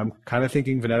 But, I'm kind of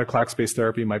thinking venetoclax-based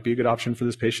therapy might be a good option for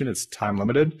this patient. It's time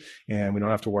limited, and we don't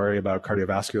have to worry about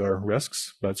cardiovascular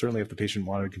risks. But certainly if the patient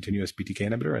wanted a continuous BTK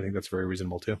inhibitor, I think that's very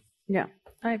reasonable too. Yeah,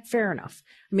 fair enough.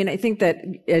 I mean, I think that,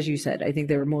 as you said, I think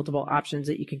there are multiple options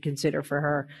that you can consider for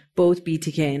her. Both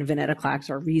BTK and venetoclax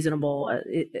are reasonable.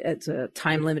 It's a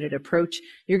time-limited approach.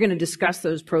 You're going to discuss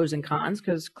those pros and cons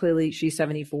because clearly she's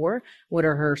 74. What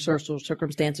are her social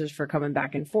circumstances for coming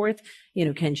back and forth?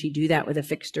 Can she do that with a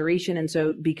fixed duration? And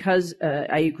so because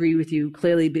I agree with you,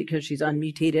 clearly because she's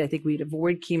unmutated, I think we'd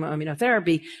avoid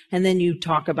chemoimmunotherapy. And then you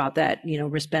talk about that,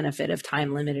 risk-benefit of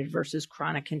time-limited versus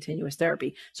chronic continuous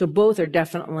therapy. So both are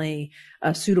definitely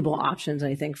suitable options,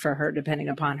 I think, for her, depending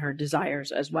upon her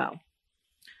desires as well.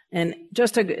 And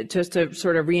just to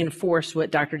sort of reinforce what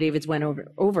Dr. Davids went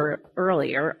over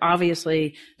earlier,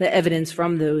 obviously the evidence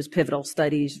from those pivotal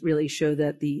studies really show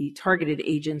that the targeted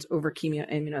agents over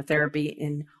chemoimmunotherapy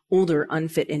in older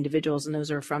unfit individuals, and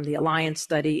those are from the Alliance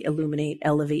study, Illuminate,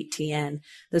 Elevate TN,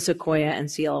 the Sequoia, and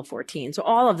CLL14. So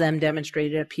all of them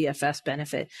demonstrated a PFS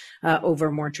benefit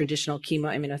over more traditional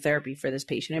chemoimmunotherapy for this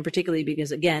patient, and particularly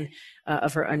because, again,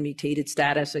 of her unmutated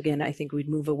status. Again, I think we'd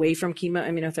move away from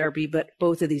chemoimmunotherapy, but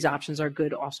both of these options are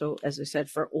good also, as I said,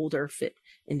 for older fit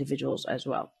individuals as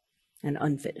well, and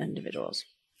unfit individuals.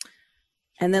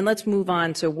 And then let's move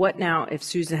on. So what now if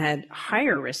Susan had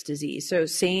higher risk disease? So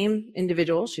same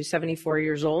individual, she's 74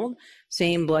 years old,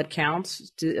 same blood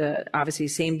counts, obviously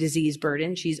same disease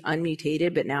burden. She's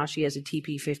unmutated, but now she has a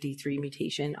TP53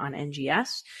 mutation on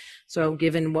NGS. So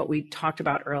given what we talked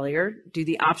about earlier, do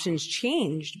the options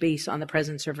change based on the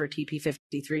presence of her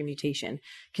TP53 mutation?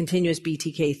 Continuous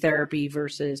BTK therapy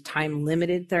versus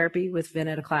time-limited therapy with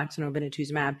venetoclax and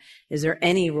obinutuzumab. Is there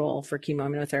any role for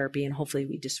chemoimmunotherapy? And hopefully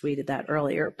we dissuaded that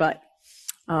earlier. But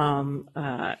should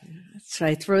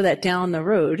I throw that down the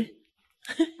road?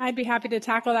 I'd be happy to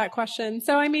tackle that question.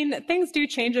 So, I mean, things do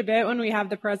change a bit when we have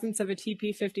the presence of a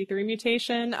TP53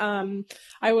 mutation.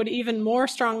 I would even more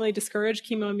strongly discourage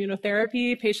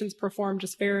chemoimmunotherapy. Patients perform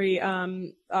just very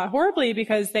horribly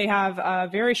because they have a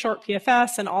very short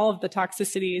PFS and all of the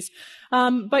toxicities.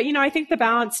 But, I think the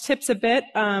balance tips a bit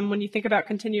when you think about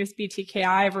continuous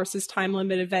BTKI versus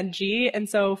time-limited VenG. And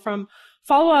so from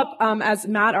follow-up, as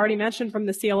Matt already mentioned from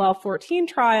the CLL14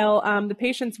 trial, the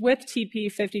patients with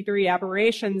TP53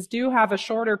 aberrations do have a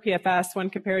shorter PFS when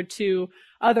compared to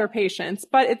other patients,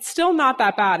 but it's still not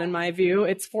that bad in my view.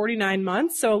 It's 49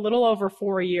 months, so a little over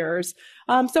 4 years.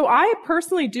 So I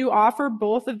personally do offer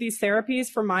both of these therapies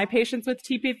for my patients with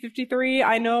TP53.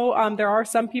 I know there are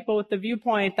some people with the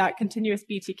viewpoint that continuous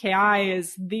BTKI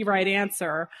is the right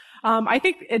answer. I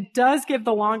think it does give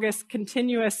the longest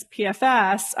continuous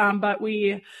PFS, but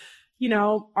we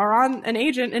are on an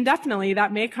agent indefinitely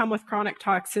that may come with chronic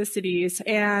toxicities.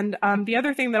 And the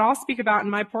other thing that I'll speak about in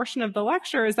my portion of the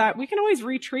lecture is that we can always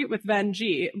retreat with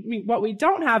VenG. I mean, what we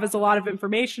don't have is a lot of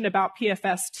information about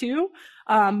PFS2.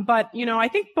 But, I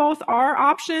think both are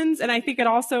options. And I think it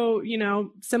also,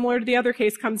 similar to the other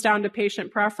case, comes down to patient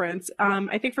preference.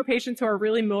 I think for patients who are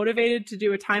really motivated to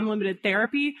do a time-limited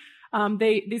therapy,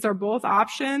 these are both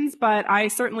options, but I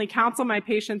certainly counsel my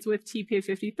patients with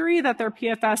TP53 that their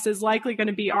PFS is likely going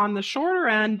to be on the shorter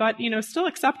end, but, still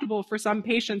acceptable for some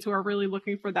patients who are really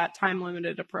looking for that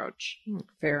time-limited approach.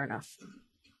 Fair enough.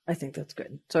 I think that's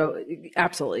good. So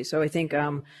absolutely. So I think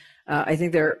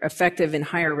they're effective in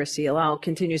higher risk CLL.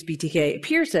 Continuous BTK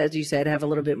appears, as you said, have a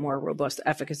little bit more robust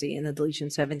efficacy in the deletion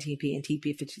 17p and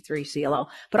TP53 CLL,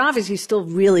 but obviously still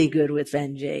really good with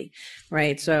VenG,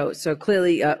 right? So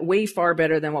clearly way far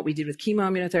better than what we did with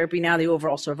chemoimmunotherapy. Now the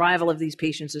overall survival of these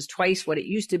patients is twice what it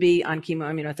used to be on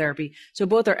chemoimmunotherapy. So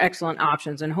both are excellent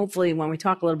options. And hopefully when we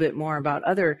talk a little bit more about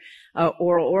other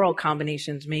oral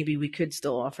combinations, maybe we could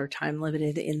still offer time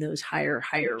limited in those higher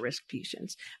risk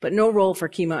patients, but no role for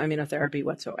chemoimmunotherapy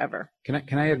whatsoever. Can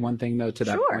I add one thing though to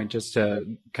that Sure. point, just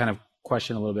to kind of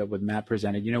question a little bit what Matt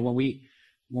presented? When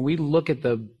we look at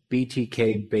the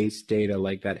BTK based data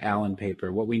like that Allen paper,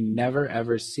 what we never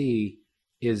ever see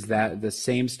is that the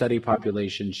same study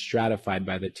population stratified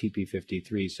by the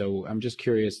TP53. So I'm just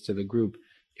curious to the group,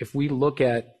 if we look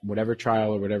at whatever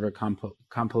trial or whatever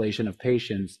compilation of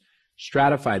patients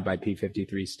stratified by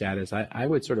P53 status, I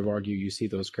would sort of argue you see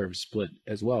those curves split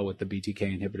as well with the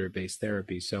BTK inhibitor-based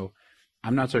therapy. So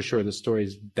I'm not so sure the story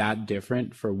is that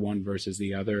different for one versus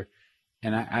the other.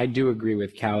 And I do agree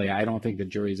with Callie. I don't think the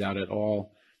jury's out at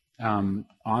all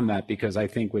on that, because I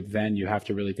think with VEN, you have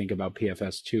to really think about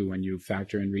PFS too when you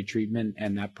factor in retreatment,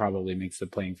 and that probably makes the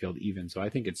playing field even. So I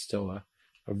think it's still a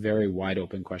very wide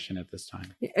open question at this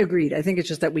time. Agreed. I think it's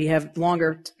just that we have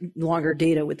longer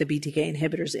data with the BTK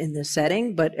inhibitors in this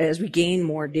setting, but as we gain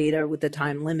more data with the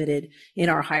time limited in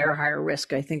our higher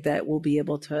risk, I think that we'll be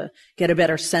able to get a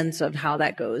better sense of how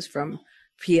that goes from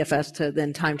PFS to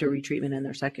then time to retreatment in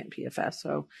their second PFS.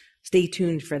 So stay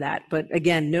tuned for that. But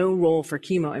again, no role for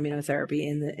chemoimmunotherapy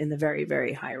in the very,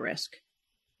 very high risk.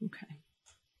 Okay.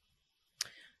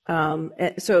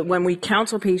 So when we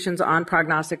counsel patients on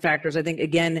prognostic factors, I think,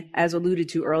 again, as alluded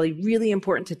to early, really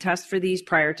important to test for these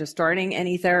prior to starting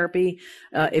any therapy.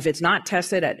 If it's not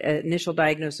tested at initial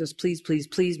diagnosis,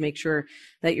 please make sure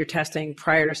that you're testing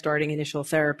prior to starting initial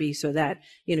therapy so that,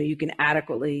 you can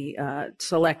adequately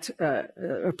select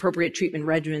appropriate treatment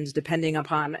regimens depending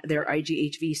upon their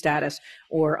IGHV status,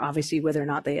 or obviously whether or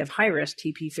not they have high risk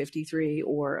TP53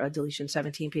 or a deletion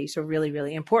 17p. So really,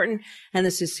 really important. And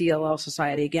this is CLL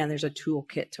Society. Again, there's a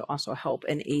toolkit to also help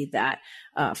and aid that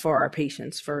for our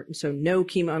patients. So no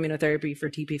chemoimmunotherapy for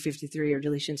TP53 or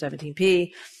deletion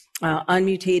 17p.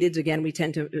 Unmutated, again, we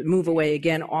tend to move away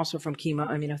again also from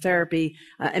chemoimmunotherapy.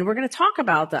 And we're going to talk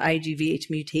about the IGVH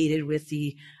mutated with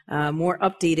the more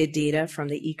updated data from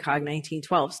the ECOG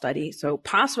 1912 study. So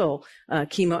possible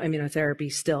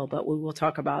chemoimmunotherapy still, but we will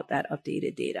talk about that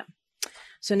updated data.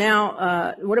 So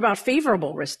now, what about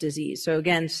favorable risk disease? So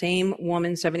again, same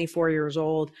woman, 74 years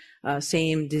old,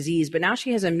 same disease, but now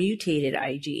she has a mutated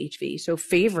IGHV. So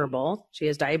favorable, she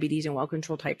has diabetes and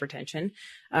well-controlled hypertension.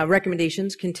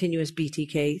 Recommendations, continuous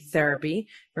BTK therapy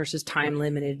versus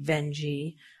time-limited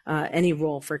VEN-G. Any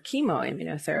role for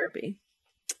chemoimmunotherapy?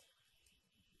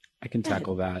 I can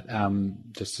tackle that.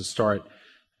 Just to start,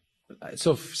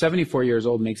 so 74 years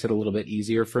old makes it a little bit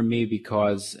easier for me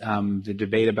because the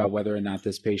debate about whether or not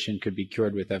this patient could be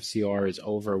cured with FCR is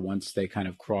over once they kind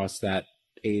of cross that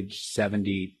age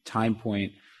 70 time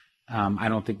point. I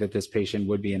don't think that this patient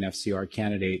would be an FCR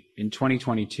candidate. In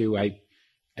 2022, I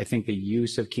think the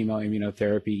use of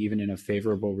chemoimmunotherapy, even in a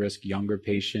favorable risk younger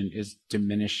patient, is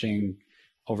diminishing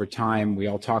over time. We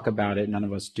all talk about it. None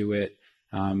of us do it.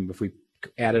 If we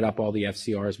added up all the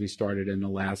FCRs we started in the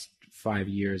last 5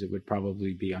 years, it would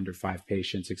probably be under 5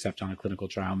 patients, except on a clinical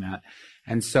trial, Matt.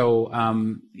 And so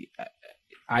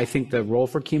I think the role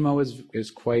for chemo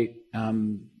is quite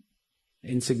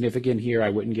insignificant here. I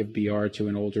wouldn't give BR to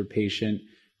an older patient.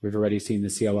 We've already seen the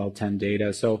CLL10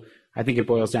 data. So I think it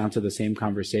boils down to the same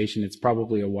conversation. It's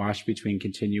probably a wash between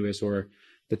continuous or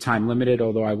the time limited,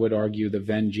 although I would argue the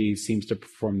VEN-G seems to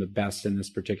perform the best in this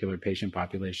particular patient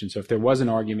population. So if there was an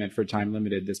argument for time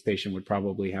limited, this patient would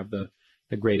probably have the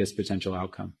greatest potential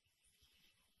outcome.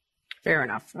 Fair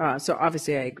enough. So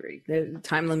obviously I agree. The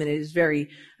time limited is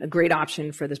a great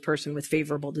option for this person with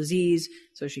favorable disease,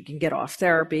 so she can get off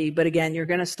therapy. But again, you're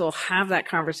going to still have that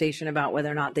conversation about whether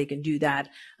or not they can do that,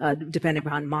 depending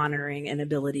upon monitoring and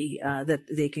ability that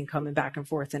they can come back and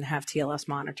forth and have TLS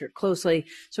monitored closely.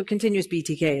 So continuous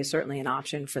BTK is certainly an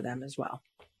option for them as well.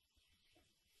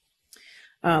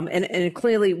 And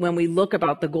clearly, when we look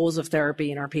about the goals of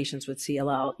therapy in our patients with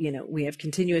CLL, we have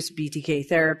continuous BTK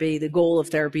therapy. The goal of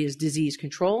therapy is disease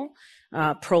control,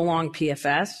 prolonged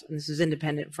PFS, and this is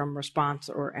independent from response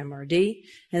or MRD,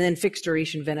 and then fixed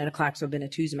duration venetoclax or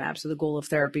obinutuzumab. So the goal of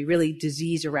therapy, really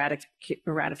disease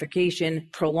eradication,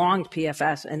 prolonged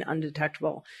PFS, and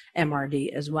undetectable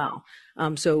MRD as well.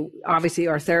 So obviously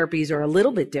our therapies are a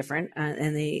little bit different,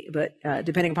 but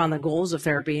depending upon the goals of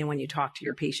therapy and when you talk to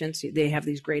your patients, they have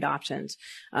these great options.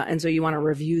 And so you want to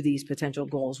review these potential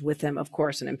goals with them, of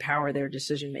course, and empower their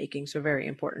decision making. So very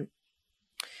important.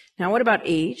 Now, what about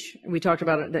age? We talked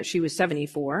about it, that she was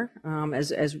 74.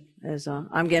 As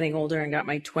I'm getting older and got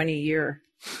my 20-year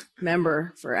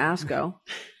member for ASCO,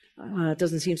 it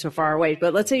doesn't seem so far away.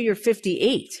 But let's say you're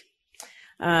 58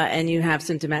 and you have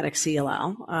symptomatic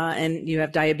CLL and you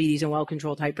have diabetes and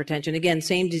well-controlled hypertension. Again,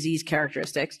 same disease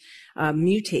characteristics,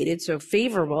 mutated, so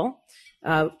favorable,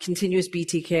 continuous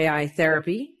BTKI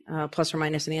therapy, plus or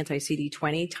minus an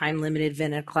anti-CD20, time-limited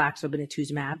venetoclax or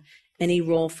obinutuzumab. Any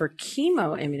role for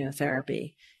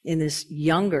chemoimmunotherapy in this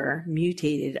younger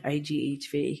mutated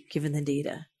IGHV, given the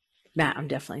data? Matt, I'm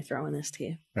definitely throwing this to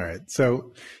you. All right.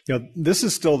 So, this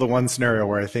is still the one scenario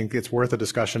where I think it's worth a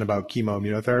discussion about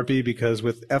chemoimmunotherapy, because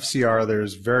with FCR,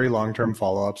 there's very long-term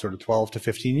follow-up, sort of 12 to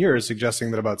 15 years,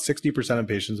 suggesting that about 60% of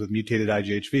patients with mutated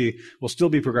IGHV will still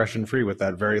be progression-free with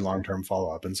that very long-term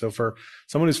follow-up. And so for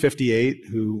someone who's 58,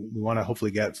 who we want to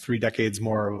hopefully get 3 decades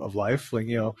more of life, we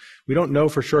don't know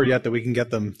for sure yet that we can get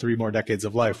them 3 more decades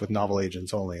of life with novel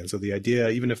agents only. And so the idea,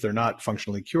 even if they're not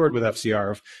functionally cured with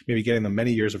FCR, of maybe getting them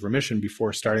many years of remission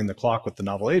before starting the clock with the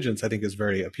novel agents, I think is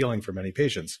very appealing for many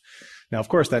patients. Now, of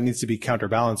course, that needs to be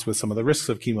counterbalanced with some of the risks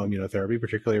of chemoimmunotherapy,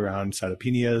 particularly around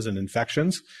cytopenias and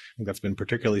infections. I think that's been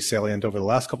particularly salient over the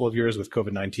last couple of years with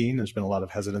COVID-19. There's been a lot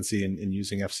of hesitancy in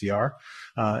using FCR.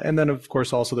 And then, of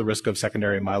course, also the risk of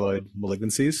secondary myeloid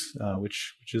malignancies,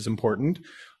 which is important,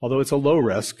 although it's a low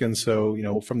risk. And so,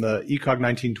 from the ECOG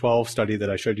 1912 study that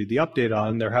I showed you the update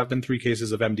on, there have been 3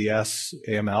 cases of MDS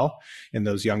AML in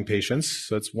those young patients.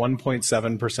 So it's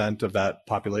 1.7% of that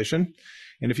population.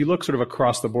 And if you look sort of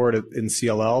across the board in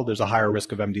CLL, there's a higher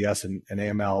risk of MDS and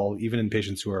AML, even in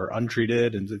patients who are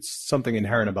untreated. And it's something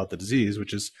inherent about the disease,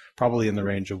 which is probably in the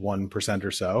range of 1%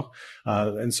 or so.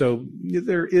 And so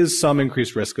there is some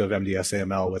increased risk of MDS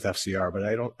AML with FCR,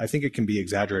 but I think it can be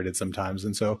exaggerated sometimes.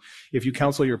 And so if you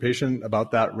counsel your patient about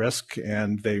that risk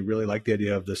and they really like the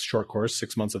idea of this short course,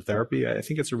 6 months of therapy, I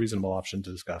think it's a reasonable option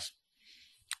to discuss.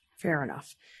 Fair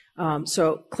enough.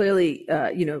 So clearly,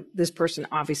 this person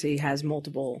obviously has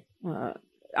multiple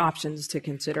options to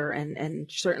consider, and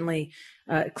certainly,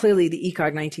 clearly the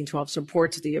ECOG 1912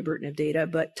 supports the ibrutinib data,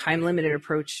 but time-limited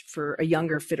approach for a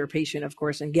younger, fitter patient, of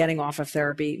course, and getting off of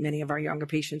therapy. Many of our younger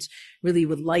patients really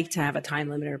would like to have a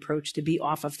time-limited approach to be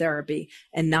off of therapy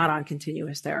and not on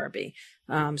continuous therapy.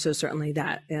 So certainly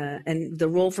that, and the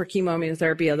role for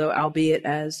chemoimmunotherapy, although albeit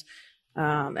as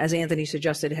Anthony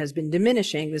suggested, has been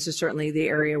diminishing. This is certainly the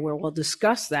area where we'll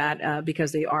discuss that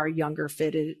because they are younger,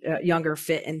 fit,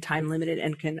 and time limited,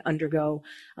 and can undergo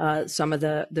some of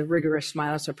the rigorous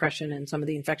myelosuppression and some of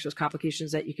the infectious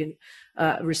complications that you can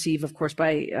receive, of course,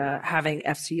 by having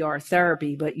FCR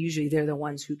therapy. But usually they're the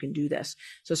ones who can do this.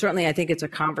 So certainly, I think it's a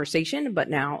conversation. But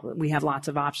now we have lots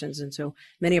of options, and so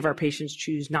many of our patients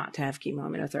choose not to have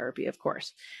chemoimmunotherapy, of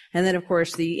course. And then, of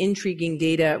course, the intriguing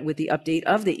data with the update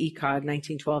of the ECOG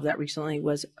 1912 that recently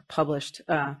was published,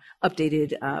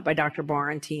 updated by Dr.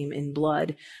 Barr and team in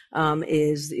Blood,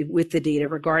 is with the data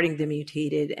regarding the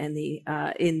mutated and the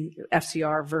in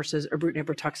FCR versus ibrutinib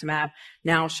rituximab,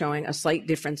 now showing a slight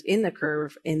difference in the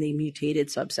curve in the mutated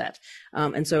subset.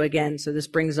 And so again, this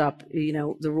brings up,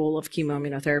 the role of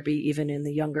chemoimmunotherapy even in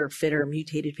the younger, fitter,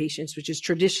 mutated patients, which is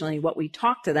traditionally what we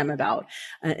talk to them about,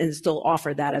 and still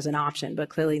offer that as an option. But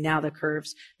clearly now the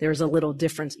curves, there's a little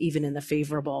difference even in the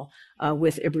favorable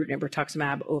with ibrutinib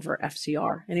rituximab over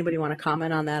FCR. Anybody want to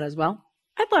comment on that as well?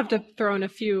 I'd love to throw in a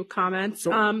few comments.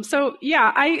 Sure. So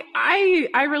yeah,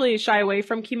 I really shy away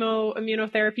from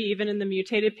chemoimmunotherapy even in the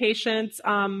mutated patients.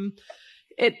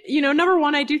 Number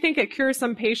one, I do think it cures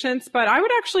some patients, but I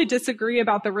would actually disagree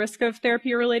about the risk of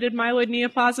therapy-related myeloid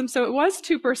neoplasm. So it was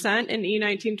 2% in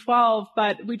E1912,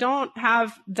 but we don't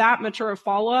have that mature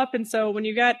follow-up. And so when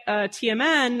you get a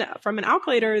TMN from an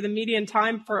alkylator, the median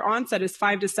time for onset is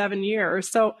 5 to 7 years.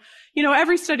 So,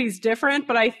 every study is different,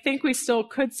 but I think we still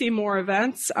could see more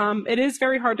events. It is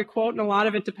very hard to quote, and a lot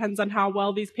of it depends on how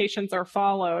well these patients are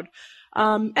followed.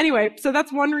 Anyway, so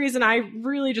that's one reason I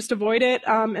really just avoid it,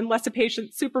 unless a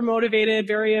patient's super motivated,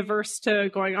 very averse to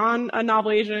going on a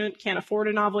novel agent, can't afford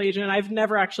a novel agent. I've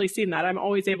never actually seen that. I'm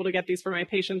always able to get these for my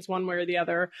patients one way or the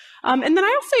other. And then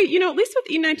I'll say, at least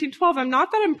with E1912, I'm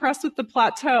not that impressed with the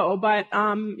plateau, but,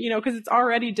 because it's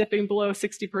already dipping below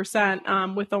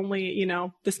 60%, with only,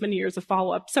 this many years of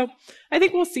follow-up. So I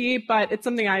think we'll see, but it's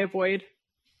something I avoid.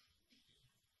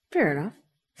 Fair enough.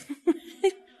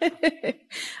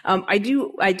 I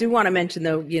do want to mention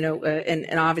though,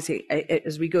 and obviously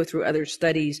as we go through other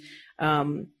studies,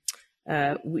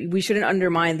 we shouldn't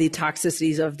undermine the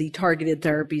toxicities of the targeted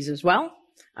therapies as well.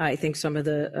 I think some of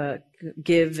the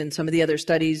GIVE and some of the other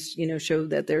studies, show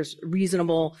that there's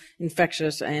reasonable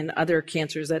infectious and other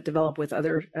cancers that develop with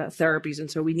other therapies.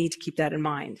 And so we need to keep that in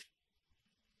mind.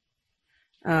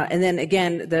 And then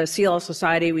again, the CLL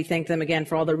Society, we thank them again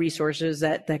for all the resources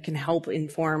that can help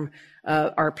inform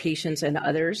our patients and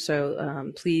others.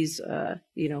 So please,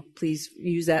 please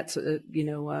use that,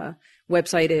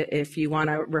 website if you want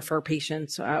to refer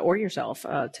patients or yourself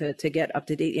to get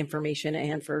up-to-date information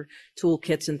and for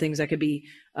toolkits and things that could be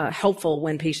helpful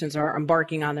when patients are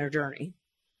embarking on their journey.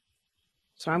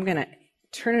 So I'm going to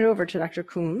turn it over to Dr.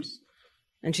 Coombs.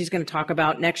 And she's going to talk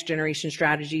about next generation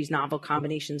strategies, novel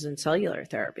combinations, and cellular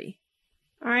therapy.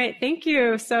 All right, thank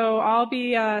you. So I'll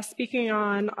be speaking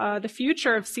on the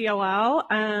future of CLL,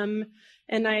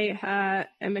 and I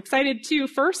am excited to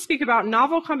first speak about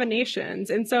novel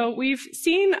combinations. And so we've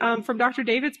seen from Dr.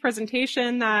 David's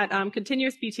presentation that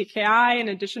continuous BTKI in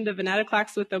addition to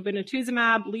venetoclax with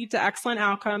obinutuzumab lead to excellent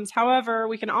outcomes. However,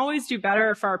 we can always do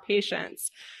better for our patients.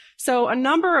 So a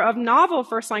number of novel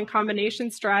first-line combination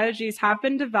strategies have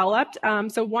been developed.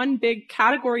 So one big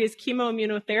category is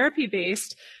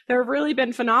chemoimmunotherapy-based. There have really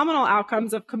been phenomenal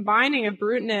outcomes of combining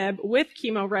ibrutinib with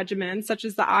chemo regimens, such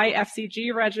as the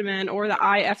IFCG regimen or the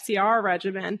IFCR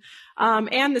regimen,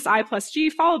 and this I plus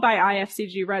G followed by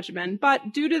IFCG regimen.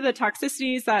 But due to the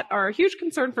toxicities that are a huge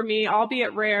concern for me,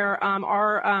 albeit rare,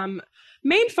 our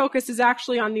main focus is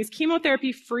actually on these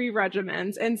chemotherapy-free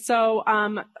regimens. And so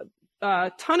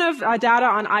a ton of data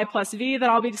on I plus V that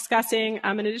I'll be discussing,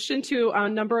 in addition to a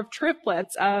number of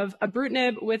triplets of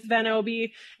ibrutinib with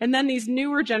Ven-Obi, and then these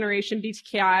newer generation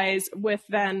BTKIs with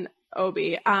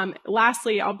Ven-Obi.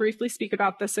 Lastly, I'll briefly speak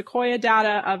about the Sequoia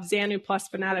data of Zanu plus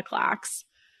venetoclax.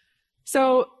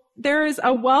 So there is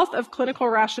a wealth of clinical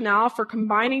rationale for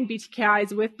combining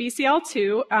BTKIs with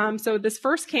BCL2. So this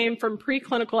first came from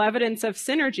preclinical evidence of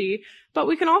synergy, but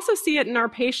we can also see it in our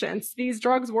patients. These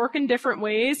drugs work in different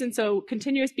ways, and so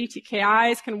continuous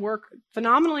BTKIs can work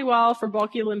phenomenally well for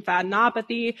bulky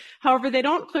lymphadenopathy. However, they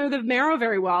don't clear the marrow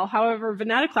very well. However,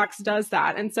 venetoclax does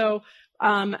that. And so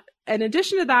in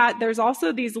addition to that, there's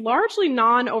also these largely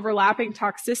non-overlapping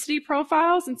toxicity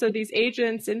profiles. And so these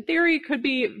agents, in theory, could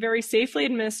be very safely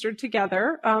administered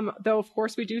together, though, of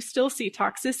course, we do still see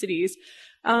toxicities.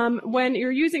 When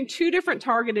you're using two different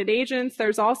targeted agents,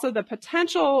 there's also the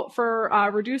potential for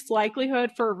reduced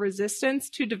likelihood for resistance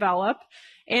to develop.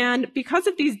 And because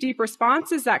of these deep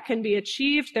responses that can be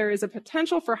achieved, there is a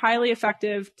potential for highly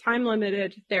effective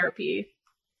time-limited therapy.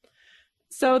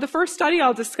 So the first study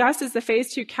I'll discuss is the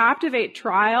phase 2 Captivate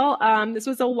trial. This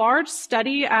was a large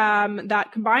study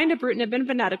that combined ibrutinib and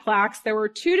venetoclax. There were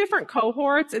two different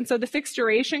cohorts, and so the fixed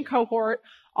duration cohort,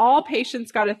 all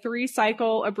patients got a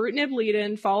 3-cycle ibrutinib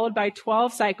lead-in followed by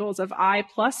 12 cycles of I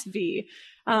plus V.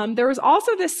 There was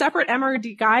also this separate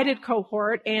MRD-guided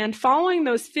cohort, and following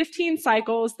those 15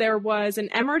 cycles, there was an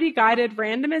MRD-guided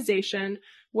randomization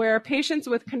where patients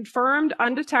with confirmed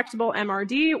undetectable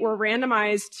MRD were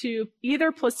randomized to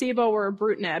either placebo or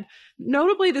ibrutinib.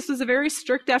 Notably, this was a very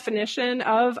strict definition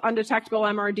of undetectable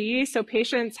MRD, so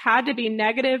patients had to be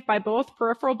negative by both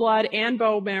peripheral blood and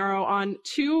bone marrow on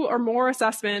 2 or more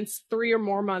assessments 3 or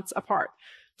more months apart.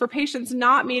 For patients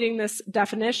not meeting this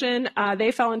definition,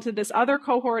 they fell into this other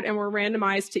cohort and were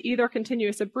randomized to either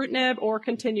continuous ibrutinib or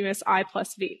continuous I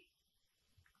plus V.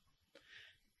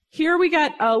 Here we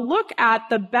get a look at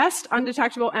the best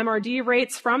undetectable MRD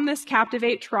rates from this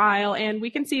Captivate trial, and we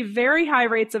can see very high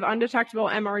rates of undetectable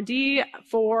MRD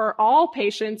for all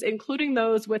patients, including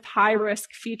those with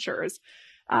high-risk features.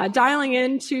 Dialing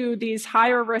into these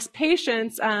higher risk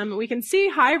patients, we can see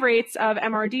high rates of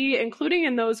MRD, including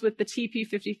in those with the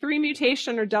TP53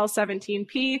 mutation or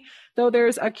Del17P, though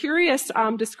there's a curious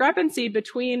discrepancy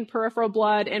between peripheral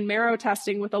blood and marrow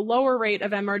testing with a lower rate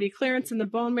of MRD clearance in the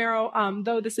bone marrow,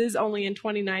 though this is only in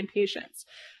 29 patients.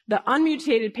 The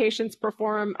unmutated patients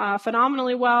perform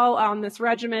phenomenally well on this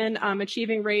regimen,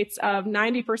 achieving rates of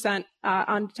 90%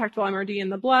 undetectable MRD in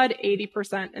the blood,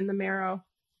 80% in the marrow.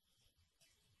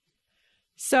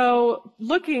 So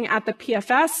looking at the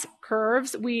PFS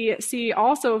curves, we see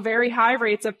also very high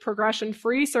rates of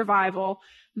progression-free survival.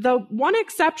 The one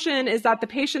exception is that the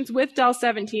patients with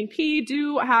Del17P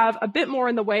do have a bit more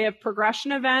in the way of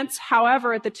progression events.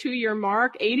 However, at the 2-year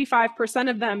mark,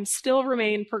 85% of them still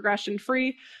remain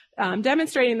progression-free,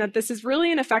 demonstrating that this is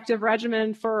really an effective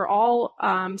regimen for all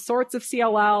sorts of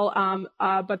CLL,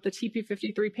 but the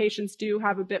TP53 patients do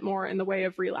have a bit more in the way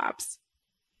of relapse.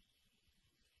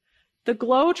 The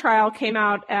GLOW trial came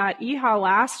out at EHA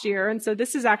last year, and so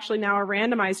this is actually now a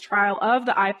randomized trial of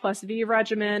the I plus V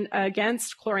regimen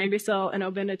against chlorambucil and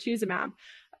obinutuzumab.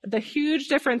 The huge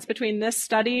difference between this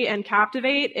study and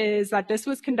Captivate is that this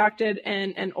was conducted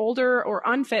in an older or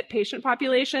unfit patient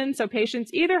population, so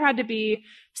patients either had to be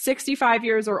 65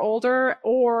 years or older,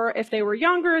 or if they were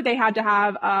younger, they had to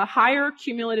have a higher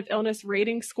cumulative illness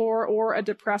rating score or a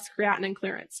depressed creatinine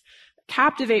clearance.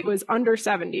 Captivate was under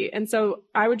 70. And so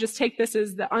I would just take this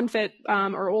as the unfit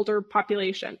or older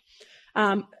population.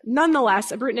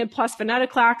 Nonetheless, ibrutinib plus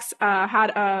venetoclax had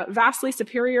a vastly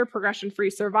superior progression-free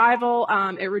survival.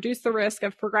 It reduced the risk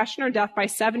of progression or death by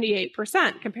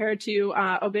 78% compared to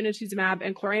obinutuzumab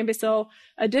and chlorambucil.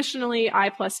 Additionally, I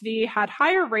plus V had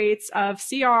higher rates of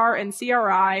CR and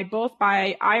CRI, both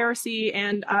by IRC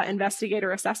and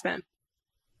investigator assessment.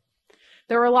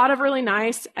 There were a lot of really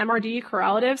nice MRD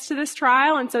correlatives to this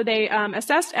trial, and so they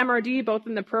assessed MRD both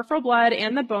in the peripheral blood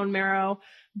and the bone marrow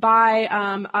by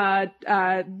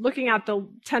looking at the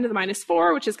 10 to the minus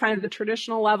 4, which is kind of the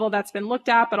traditional level that's been looked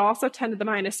at, but also 10 to the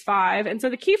minus 5. And so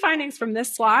the key findings from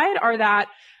this slide are that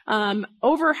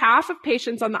over half of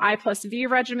patients on the I+V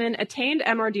regimen attained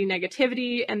MRD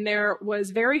negativity, and there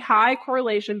was very high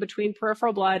correlation between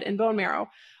peripheral blood and bone marrow.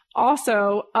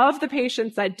 Also, of the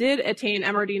patients that did attain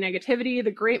MRD negativity,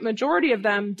 the great majority of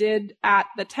them did at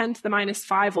the 10 to the minus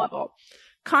 5 level.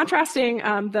 Contrasting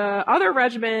the other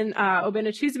regimen,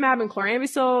 obinutuzumab and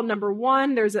chlorambucil, number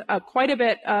one, there's quite a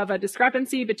bit of a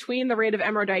discrepancy between the rate of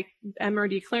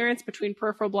MRD clearance between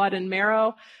peripheral blood and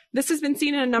marrow. This has been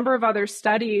seen in a number of other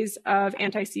studies of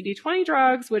anti-CD20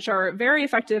 drugs, which are very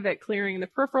effective at clearing the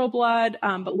peripheral blood,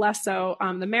 but less so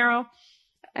the marrow.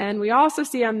 And we also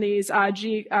see on these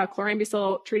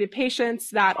chlorambucil treated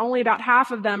patients that only about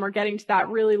half of them are getting to that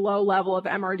really low level of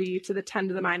MRD to the 10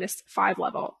 to the minus 5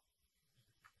 level.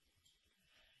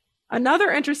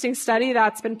 Another interesting study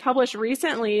that's been published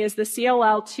recently is the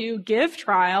CLL2 GIVE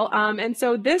trial. And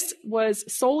so this was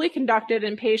solely conducted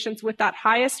in patients with that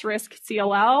highest risk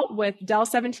CLL with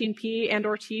del17P and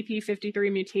or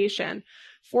TP53 mutation.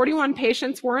 41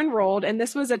 patients were enrolled, and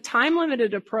this was a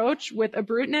time-limited approach with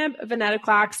ibrutinib,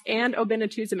 venetoclax, and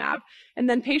obinutuzumab. And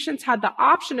then patients had the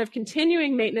option of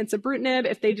continuing maintenance ibrutinib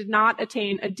if they did not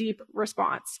attain a deep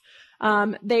response.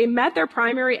 They met their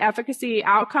primary efficacy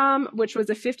outcome, which was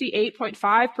a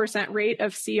 58.5% rate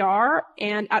of CR.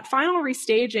 And at final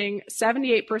restaging,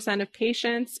 78% of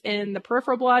patients in the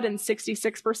peripheral blood and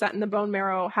 66% in the bone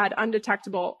marrow had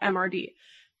undetectable MRD.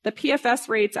 The PFS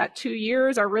rates at 2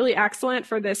 years are really excellent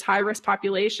for this high-risk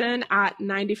population at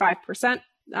 95%.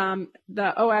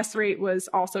 The OS rate was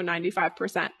also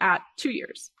 95% at 2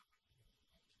 years.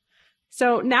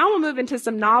 So now we'll move into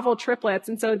some novel triplets.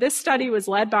 And so this study was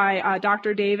led by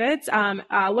Dr. Davids,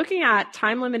 looking at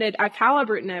time-limited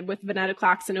acalabrutinib with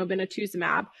venetoclax and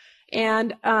obinutuzumab.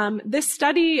 And this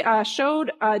study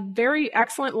showed very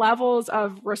excellent levels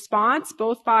of response,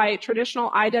 both by traditional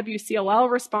IWCLL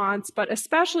response, but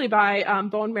especially by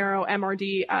bone marrow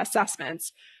MRD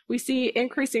assessments. We see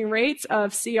increasing rates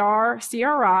of CR,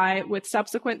 CRI with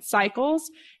subsequent cycles.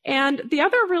 And the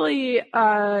other really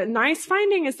nice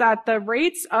finding is that the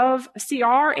rates of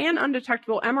CR and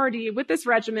undetectable MRD with this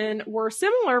regimen were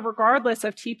similar regardless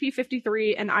of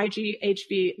TP53 and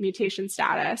IGHV mutation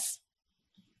status.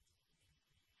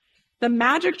 The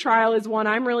MAGIC trial is one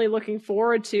I'm really looking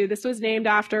forward to. This was named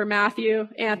after Matthew,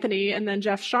 Anthony, and then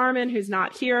Jeff Sharman, who's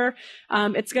not here.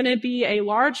 It's going to be a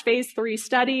large phase 3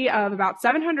 study of about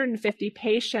 750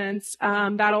 patients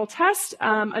that'll test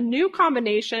a new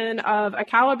combination of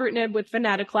acalabrutinib with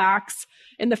venetoclax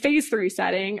in the phase 3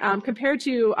 setting compared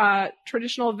to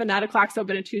traditional venetoclax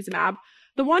obinutuzumab.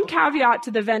 The one caveat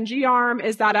to the VenG arm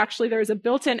is that actually there's a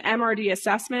built-in MRD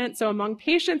assessment. So among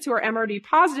patients who are MRD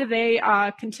positive, they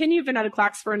continue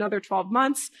venetoclax for another 12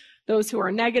 months. Those who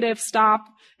are negative stop.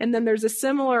 And then there's a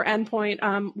similar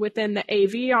endpoint within the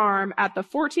AV arm at the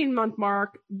 14-month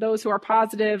mark. Those who are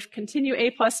positive continue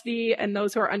A+V, and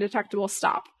those who are undetectable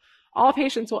stop. All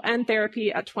patients will end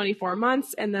therapy at 24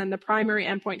 months, and then the primary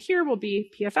endpoint here will be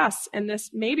PFS. And this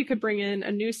maybe could bring in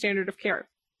a new standard of care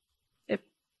if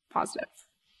positive.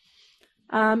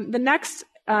 The next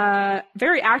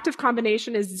very active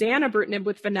combination is zanubrutinib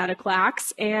with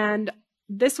venetoclax, and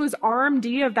this was Arm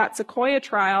D of that Sequoia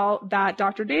trial that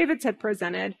Dr. Davids had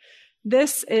presented.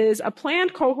 This is a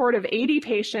planned cohort of 80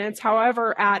 patients.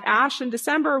 However, at ASH in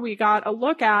December, we got a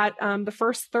look at the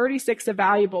first 36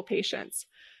 evaluable patients.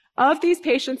 Of these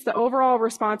patients, the overall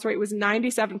response rate was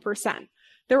 97%.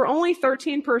 There were only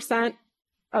 13%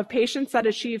 of patients that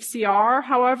achieve CR.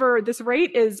 However, this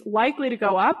rate is likely to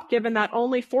go up given that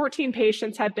only 14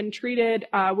 patients had been treated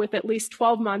with at least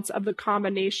 12 months of the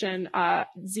combination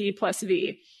Z plus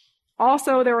V.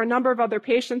 Also, there were a number of other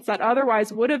patients that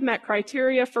otherwise would have met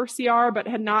criteria for CR but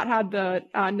had not had the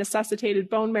necessitated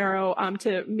bone marrow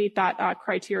to meet that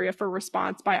criteria for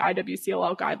response by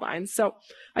IWCLL guidelines. So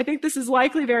I think this is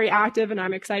likely very active, and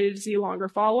I'm excited to see longer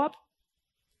follow-up.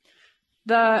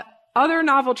 The other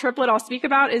novel triplet I'll speak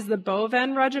about is the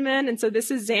BoVen regimen. And so this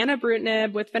is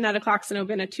zanubrutinib with venetoclax and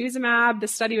obinutuzumab. The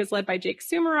study was led by Jake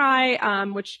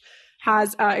Sumarai, which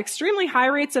has extremely high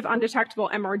rates of undetectable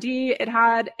MRD. It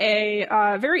had a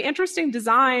very interesting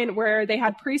design where they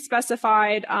had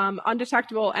pre-specified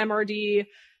undetectable MRD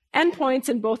endpoints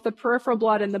in both the peripheral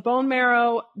blood and the bone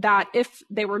marrow that if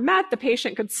they were met, the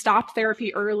patient could stop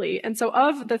therapy early. And so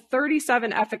of the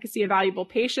 37 efficacy evaluable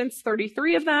patients,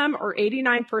 33 of them, or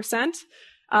 89%,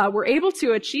 were able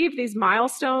to achieve these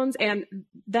milestones and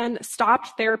then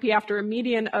stopped therapy after a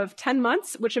median of 10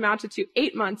 months, which amounted to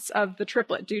 8 months of the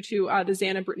triplet due to the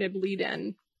zanubrutinib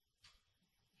lead-in.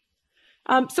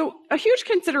 So a huge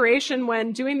consideration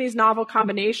when doing these novel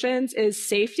combinations is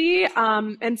safety.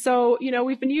 And so,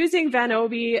 we've been using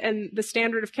Ven/Obi and the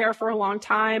standard of care for a long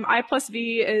time.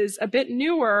 I+V is a bit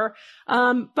newer.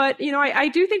 But, I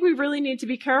do think we really need to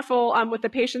be careful with the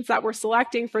patients that we're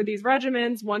selecting for these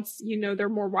regimens once, they're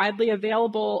more widely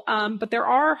available. But there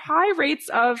are high rates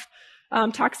of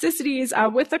toxicities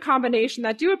with the combination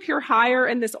that do appear higher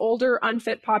in this older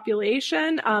unfit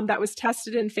population that was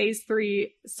tested in phase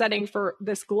 3 setting for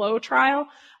this GLOW trial.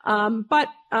 But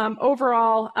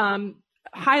overall,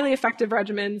 highly effective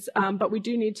regimens, but we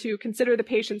do need to consider the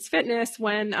patient's fitness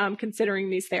when considering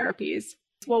these therapies.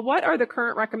 Well, what are the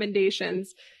current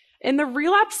recommendations? In the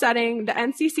relapse setting, the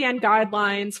NCCN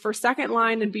guidelines for second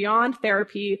line and beyond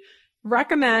therapy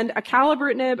recommend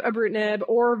acalabrutinib, ibrutinib,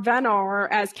 or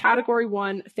Ven/Ar as category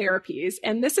 1 therapies.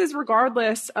 And this is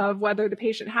regardless of whether the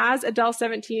patient has a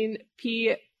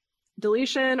del17p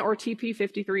deletion or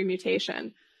TP53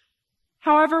 mutation.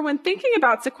 However, when thinking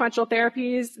about sequential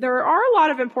therapies, there are a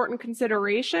lot of important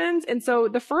considerations. And so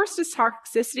the first is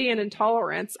toxicity and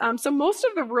intolerance. So most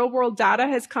of the real world data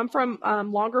has come from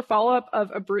longer follow-up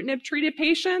of ibrutinib treated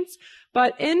patients.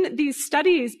 But in these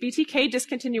studies, BTK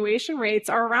discontinuation rates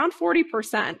are around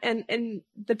 40%. And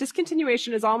the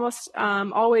discontinuation is almost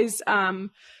always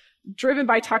driven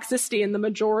by toxicity in the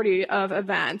majority of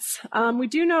events. We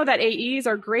do know that AEs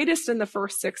are greatest in the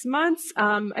first 6 months.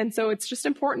 And so it's just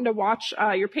important to watch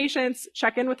your patients,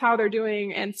 check in with how they're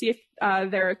doing, and see if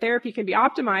their therapy can be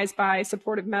optimized by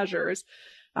supportive measures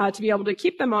to be able to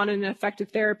keep them on an effective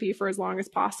therapy for as long as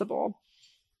possible.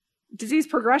 Disease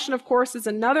progression, of course, is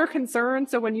another concern.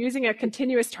 So when using a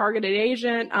continuous targeted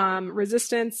agent,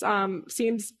 resistance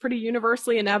seems pretty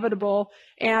universally inevitable.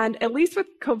 And at least with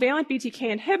covalent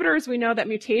BTK inhibitors, we know that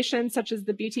mutations such as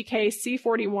the BTK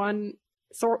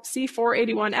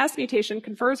C481S mutation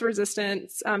confers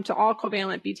resistance to all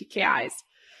covalent BTKIs.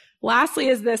 Lastly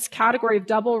is this category of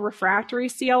double refractory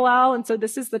CLL. And so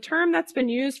this is the term that's been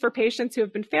used for patients who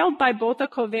have been failed by both a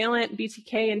covalent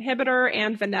BTK inhibitor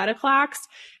and venetoclax.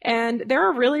 And there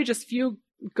are really just few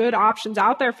good options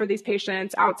out there for these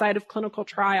patients outside of clinical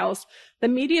trials. The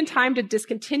median time to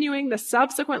discontinuing the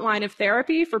subsequent line of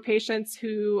therapy for patients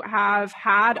who have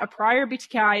had a prior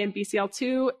BTKI and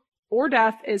BCL2 or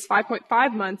death is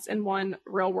 5.5 months in one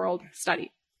real-world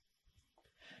study.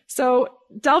 So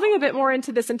delving a bit more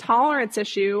into this intolerance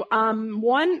issue,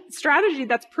 one strategy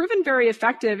that's proven very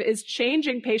effective is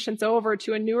changing patients over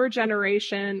to a newer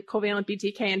generation covalent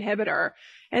BTK inhibitor.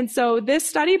 And so this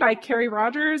study by Carrie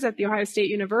Rogers at The Ohio State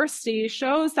University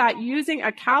shows that using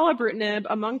acalabrutinib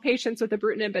among patients with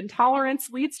ibrutinib intolerance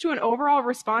leads to an overall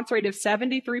response rate of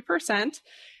 73%.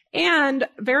 And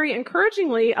very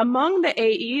encouragingly, among the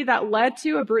AE that led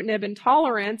to ibrutinib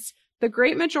intolerance, the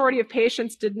great majority of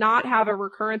patients did not have a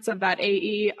recurrence of that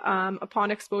AE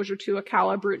upon exposure to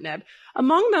acalabrutinib.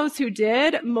 Among those who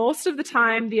did, most of the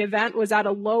time the event was at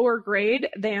a lower grade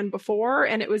than before,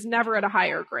 and it was never at a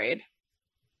higher grade.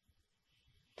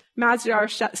 Mazdar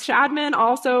Shadman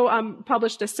also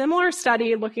published a similar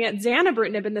study looking at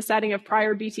zanubrutinib in the setting of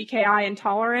prior BTKI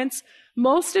intolerance.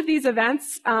 Most of these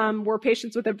events were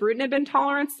patients with ibrutinib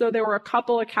intolerance, though there were a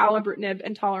couple of acalabrutinib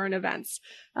intolerant events.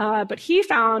 But he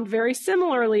found very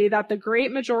similarly that the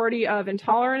great majority of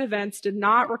intolerant events did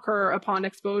not recur upon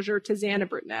exposure to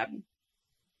zanubrutinib.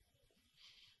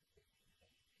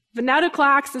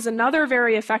 Venetoclax is another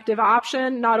very effective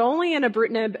option, not only in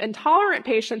ibrutinib intolerant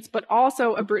patients, but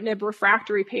also ibrutinib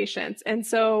refractory patients. And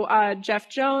so Jeff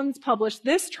Jones published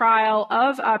this trial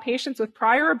of patients with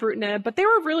prior ibrutinib, but they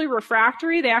were really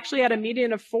refractory. They actually had a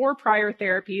median of 4 prior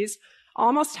therapies.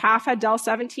 Almost half had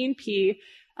del17p.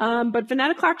 But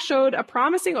venetoclax showed a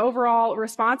promising overall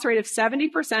response rate of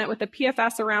 70% with a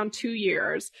PFS around 2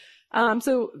 years.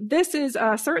 So this is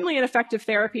certainly an effective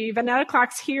therapy.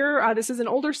 Venetoclax here, this is an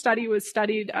older study, was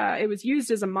studied, it was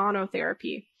used as a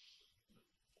monotherapy.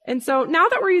 And so now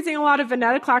that we're using a lot of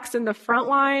venetoclax in the front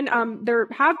line, there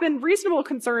have been reasonable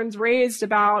concerns raised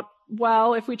about,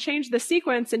 well, if we change the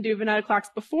sequence and do venetoclax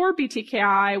before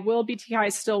BTKI, will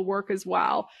BTKI still work as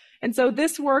well? And so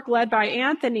this work led by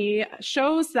Anthony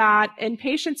shows that in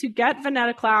patients who get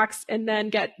venetoclax and then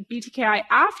get BTKI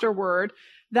afterward,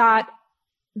 that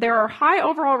there are high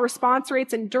overall response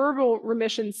rates and durable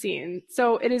remission seen.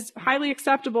 So it is highly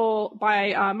acceptable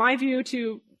by my view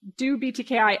to do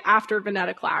BTKI after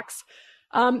venetoclax.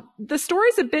 The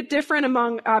story's a bit different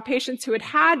among patients who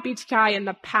had BTKI in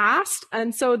the past.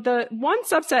 And so the one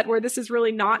subset where this is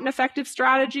really not an effective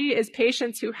strategy is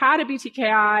patients who had a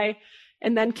BTKI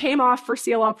and then came off for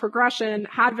CLL progression,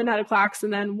 had venetoclax,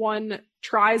 and then one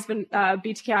tries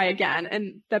BTKI again.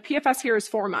 And the PFS here is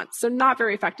 4 months, so not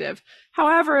very effective.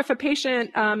 However, if a patient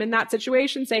in that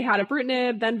situation, say, had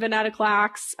ibrutinib, then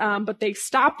venetoclax, but they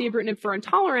stopped the ibrutinib for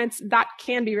intolerance, that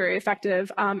can be very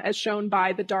effective, as shown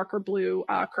by the darker blue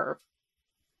curve,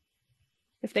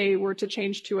 if they were to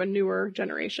change to a newer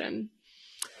generation.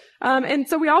 And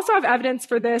so we also have evidence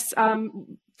for this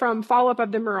from follow-up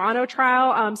of the Murano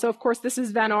trial. So of course, this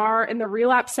is Ven-R in the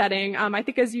relapse setting. I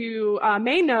think as you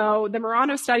may know, the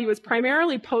Murano study was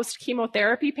primarily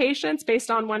post-chemotherapy patients based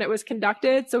on when it was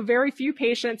conducted. So very few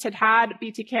patients had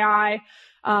BTKI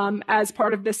as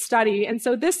part of this study. And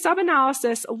so this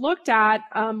sub-analysis looked at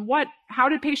how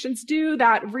did patients do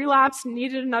that relapsed,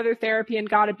 needed another therapy, and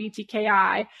got a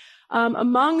BTKI.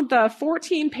 Among the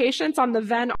 14 patients on the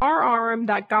Ven-R arm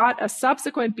that got a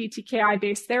subsequent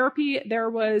BTKI-based therapy, there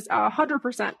was a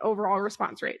 100% overall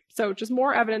response rate. So just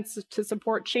more evidence to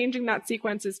support changing that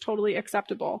sequence is totally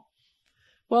acceptable.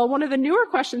 Well, one of the newer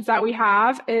questions that we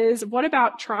have is, what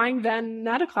about trying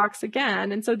venetoclax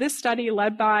again? And so this study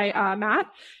led by Matt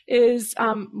is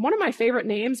one of my favorite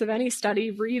names of any study,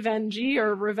 ReVenG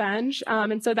or Revenge.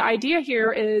 And so the idea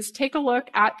here is take a look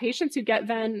at patients who get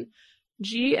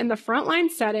Ven-G in the frontline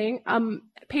setting.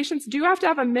 Patients do have to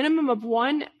have a minimum of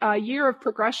 1 year of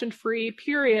progression-free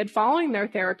period following their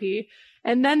therapy,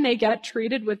 and then they get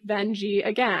treated with Ven-G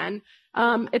again.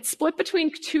 It's split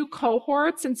between 2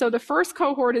 cohorts. And so the first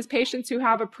cohort is patients who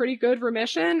have a pretty good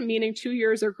remission, meaning 2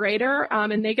 years or greater,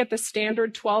 and they get the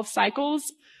standard 12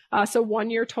 cycles. So 1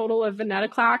 year total of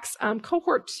venetoclax.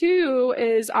 Cohort 2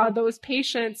 is those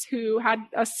patients who had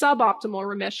a suboptimal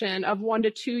remission of 1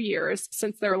 to 2 years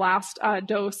since their last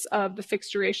dose of the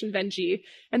fixed duration Ven-G.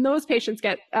 And those patients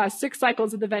get 6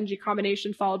 cycles of the Ven-G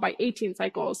combination followed by 18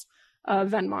 cycles of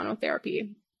Ven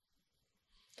monotherapy.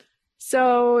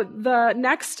 So the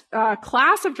next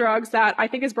class of drugs that I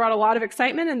think has brought a lot of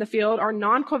excitement in the field are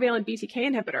non-covalent BTK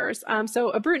inhibitors.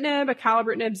 So ibrutinib,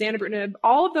 acalabrutinib, zanubrutinib,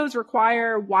 all of those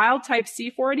require wild-type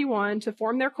C481 to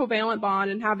form their covalent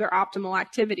bond and have their optimal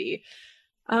activity.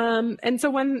 And so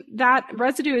when that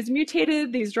residue is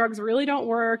mutated, these drugs really don't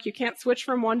work. You can't switch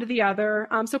from one to the other.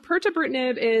 So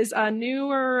pirtobrutinib is a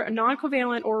newer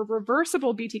non-covalent or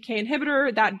reversible BTK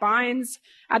inhibitor that binds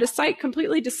at a site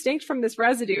completely distinct from this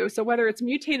residue. So whether it's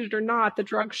mutated or not, the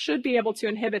drug should be able to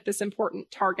inhibit this important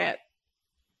target.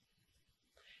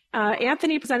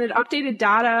 Anthony presented updated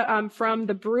data from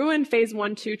the Bruin phase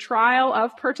 1/2 trial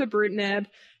of pirtobrutinib.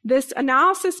 This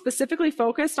analysis specifically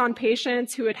focused on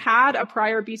patients who had had a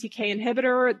prior BTK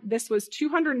inhibitor. This was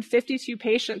 252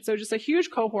 patients, so just a huge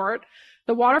cohort.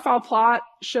 The waterfall plot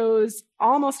shows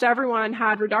almost everyone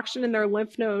had reduction in their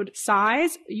lymph node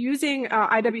size. Using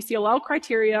IWCLL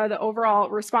criteria, the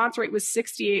overall response rate was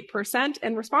 68%,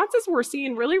 and responses were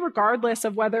seen really regardless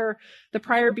of whether the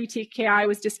prior BTKI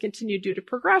was discontinued due to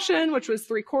progression, which was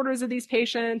 3/4 of these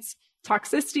patients,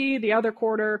 toxicity, the other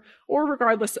quarter, or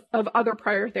regardless of other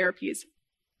prior therapies.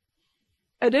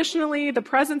 Additionally, the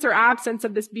presence or absence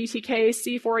of this BTK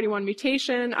C481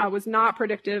 mutation was not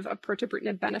predictive of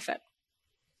pirtobrutinib benefit.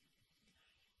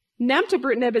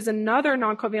 Nemtabrutinib is another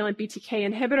non-covalent BTK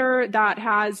inhibitor that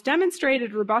has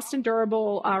demonstrated robust and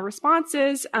durable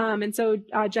responses. And so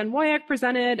Jen Woyak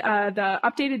presented the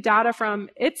updated data from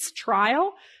its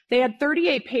trial. They had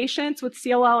 38 patients with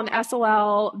CLL and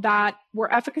SLL that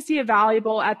were efficacy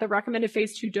evaluable at the recommended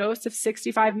phase 2 dose of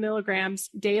 65 milligrams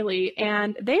daily.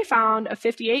 And they found a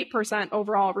 58%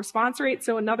 overall response rate,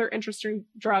 so another interesting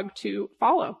drug to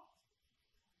follow.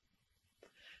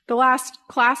 The last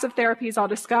class of therapies I'll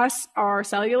discuss are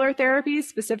cellular therapies,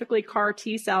 specifically CAR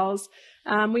T cells.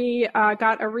 We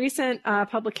got a recent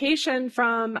publication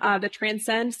from the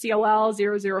Transcend CLL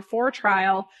 004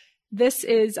 trial. This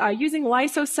is using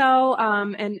Lysocell,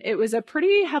 and it was a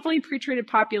pretty heavily pretreated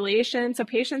population. So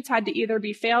patients had to either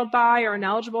be failed by or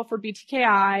ineligible for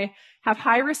BTKI, have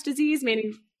high-risk disease,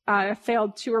 meaning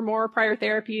failed 2 or more prior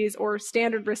therapies, or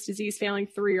standard risk disease failing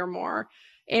 3 or more.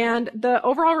 And the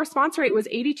overall response rate was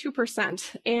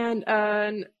 82%, and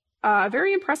a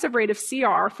very impressive rate of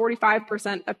CR,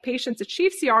 45% of patients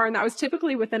achieved CR, and that was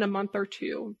typically within a month or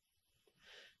 2.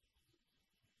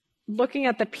 Looking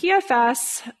at the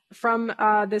PFS from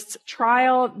this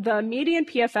trial, the median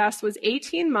PFS was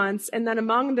 18 months, and then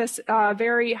among this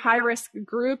very high-risk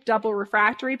group, double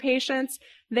refractory patients,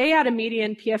 they had a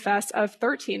median PFS of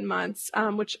 13 months,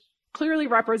 which clearly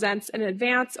represents an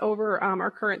advance over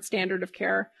our current standard of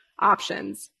care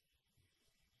options.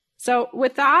 So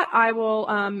with that, I will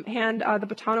hand the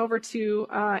baton over to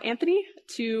Anthony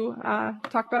to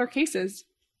talk about our cases.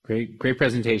 Great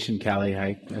presentation, Callie.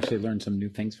 I actually learned some new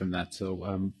things from that,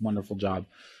 so wonderful job.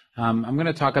 I'm going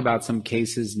to talk about some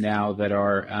cases now that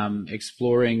are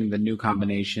exploring the new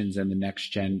combinations and the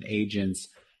next-gen agents.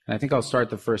 And I think I'll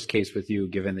start the first case with you,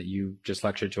 given that you just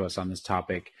lectured to us on this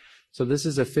topic. So this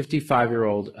is a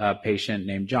 55-year-old patient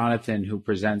named Jonathan who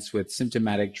presents with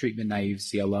symptomatic treatment-naive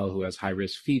CLL who has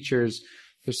high-risk features.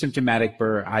 There's symptomatic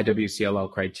BER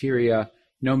IWCLL criteria,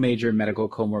 no major medical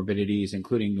comorbidities,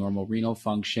 including normal renal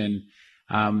function.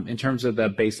 In terms of the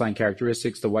baseline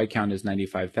characteristics, the white count is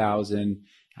 95,000,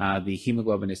 the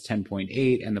hemoglobin is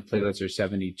 10.8, and the platelets are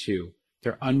 72.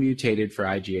 They're unmutated for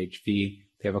IGHV.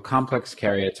 They have a complex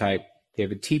karyotype. They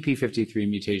have a TP53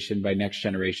 mutation by next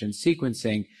generation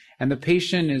sequencing, and the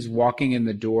patient is walking in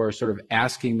the door sort of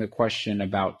asking the question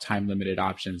about time-limited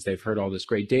options. They've heard all this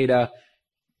great data.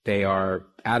 They are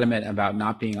adamant about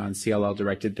not being on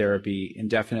CLL-directed therapy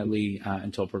indefinitely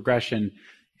until progression,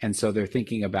 and so they're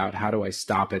thinking about how do I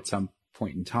stop at some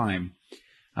point in time.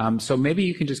 So maybe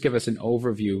you can just give us an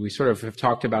overview. We sort of have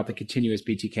talked about the continuous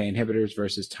BTK inhibitors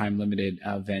versus time-limited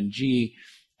VenG,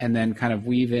 and then kind of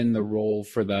weave in the role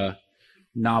for the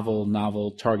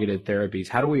novel targeted therapies.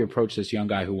 How do we approach this young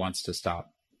guy who wants to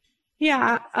stop?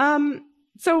 Yeah.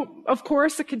 So of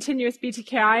course, the continuous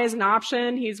BTKI is an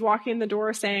option. He's walking in the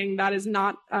door saying that is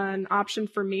not an option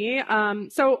for me.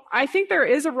 So I think there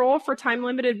is a role for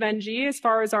time-limited VenG as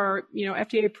far as our,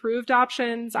 FDA-approved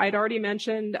options. I'd already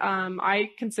mentioned I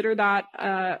consider that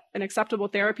an acceptable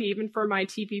therapy even for my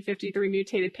TP53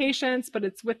 mutated patients, but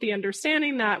it's with the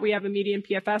understanding that we have a median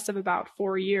PFS of about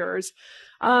 4 years.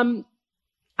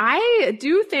 I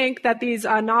do think that these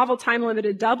novel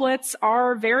time-limited doublets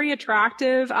are very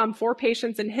attractive for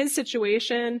patients in his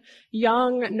situation,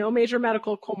 young, no major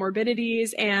medical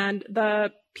comorbididities, and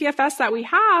the PFS that we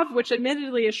have, which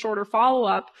admittedly is shorter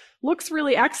follow-up, looks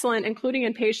really excellent, including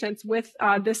in patients with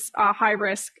this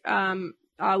high-risk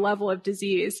level of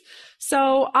disease.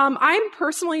 So I'm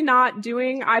personally not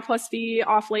doing I+V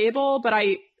off-label, but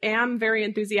I am very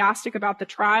enthusiastic about the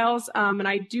trials, and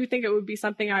I do think it would be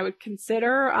something I would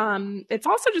consider. It's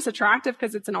also just attractive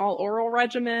because it's an all-oral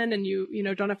regimen, and you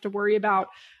don't have to worry about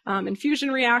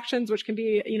infusion reactions, which can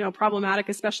be problematic,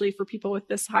 especially for people with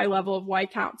this high level of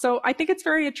white count. So I think it's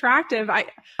very attractive.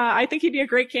 I think he'd be a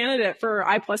great candidate for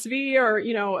I+V, or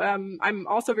I'm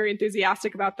also very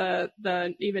enthusiastic about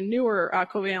the even newer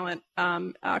covalent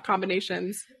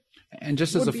combinations. And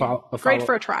just as a follow-up, great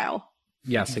for a trial.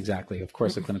 Yes, exactly. Of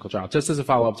course, a clinical trial. Just as a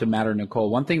follow-up to Matt or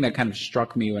Nicole, one thing that kind of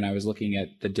struck me when I was looking at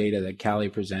the data that Callie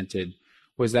presented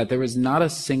was that there was not a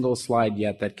single slide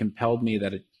yet that compelled me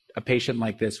that a patient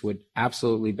like this would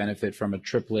absolutely benefit from a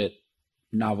triplet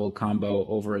novel combo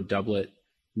over a doublet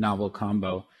novel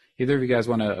combo. Either of you guys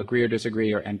want to agree or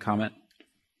disagree and comment?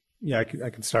 Yeah, I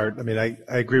can start. I mean, I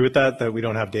agree with that we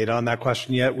don't have data on that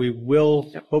question yet. We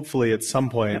will hopefully at some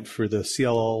point for the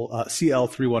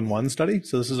CL311 study.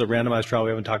 So this is a randomized trial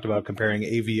we haven't talked about comparing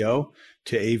AVO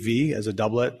to AV as a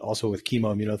doublet, also with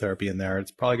chemoimmunotherapy in there. It's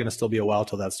probably going to still be a while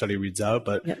till that study reads out,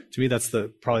 but to me, that's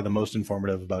probably the most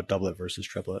informative about doublet versus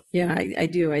triplet. Yeah, I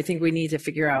do. I think we need to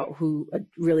figure out who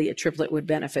really a triplet would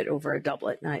benefit over a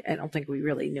doublet. And I don't think we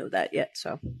really know that yet,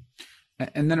 so.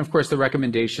 And then, of course, the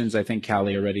recommendations, I think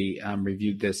Callie already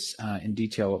reviewed this in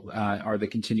detail, are the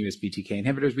continuous BTK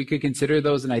inhibitors. We could consider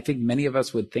those, and I think many of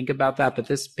us would think about that, but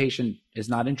this patient is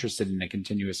not interested in a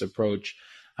continuous approach.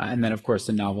 And then, of course,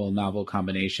 the novel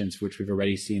combinations, which we've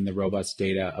already seen the robust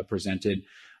data presented.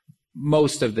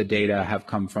 Most of the data have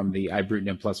come from the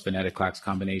ibrutinib plus venetoclax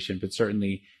combination, but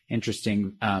certainly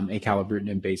interesting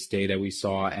acalabrutinib-based data we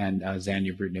saw and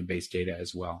zanubrutinib-based data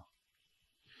as well.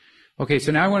 Okay,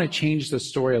 so now I want to change the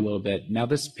story a little bit. Now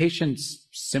this patient's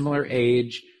similar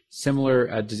age,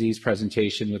 similar disease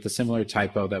presentation with a similar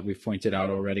typo that we've pointed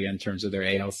out already in terms of their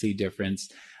ALC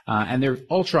difference, and they're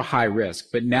ultra high risk,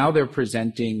 but now they're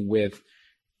presenting with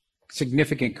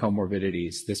significant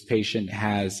comorbidities. This patient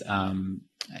has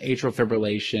atrial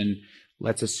fibrillation.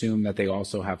 Let's assume that they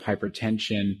also have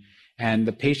hypertension, and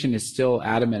the patient is still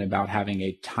adamant about having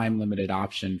a time-limited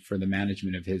option for the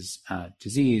management of his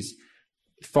disease.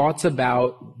 Thoughts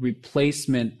about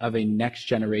replacement of a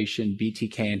next-generation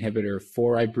BTK inhibitor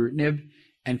for ibrutinib,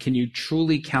 and can you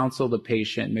truly counsel the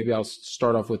patient, maybe I'll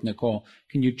start off with Nicole,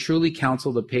 can you truly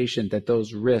counsel the patient that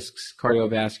those risks,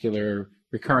 cardiovascular,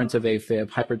 recurrence of AFib,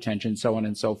 hypertension, so on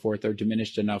and so forth, are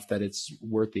diminished enough that it's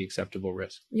worth the acceptable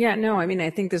risk? Yeah, no, I mean, I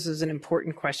think this is an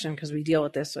important question because we deal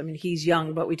with this. I mean, he's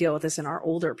young, but we deal with this in our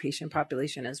older patient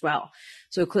population as well.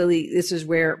 So clearly, this is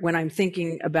where, when I'm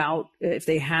thinking about if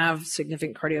they have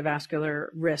significant cardiovascular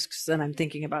risks, then I'm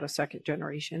thinking about a second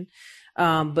generation.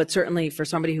 But certainly for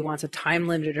somebody who wants a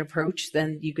time-limited approach,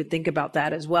 then you could think about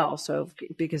that as well. So,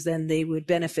 because then they would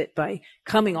benefit by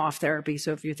coming off therapy.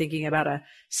 So if you're thinking about a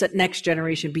next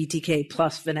generation BTK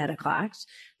plus venetoclax,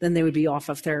 then they would be off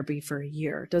of therapy for a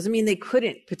year. Doesn't mean they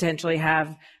couldn't potentially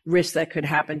have risks that could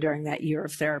happen during that year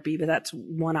of therapy, but that's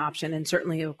one option. And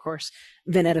certainly, of course,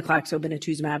 venetoclax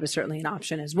obinutuzumab is certainly an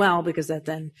option as well, because that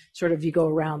then sort of you go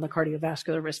around the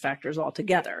cardiovascular risk factors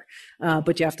altogether.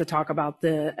 But you have to talk about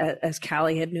as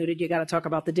Callie had noted, you got to talk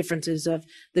about the differences of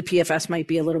the PFS might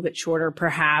be a little bit shorter,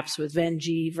 perhaps with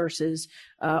Ven-G versus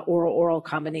oral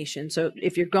combination. So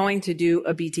if you're going to do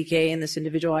a BTK in this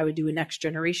individual, I would do a next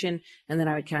generation, and then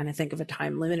I would kind of think of a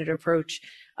time-limited approach,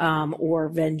 or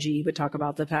Ven-G, but talk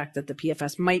about the fact that the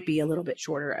PFS might be a little bit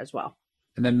shorter as well.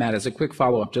 And then, Matt, as a quick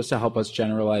follow-up, just to help us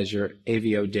generalize your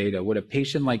AVO data, would a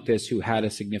patient like this who had a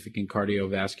significant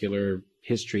cardiovascular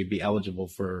history be eligible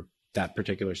for that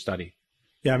particular study?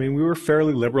 Yeah, I mean, we were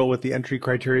fairly liberal with the entry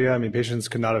criteria. I mean, patients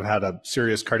could not have had a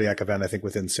serious cardiac event, I think,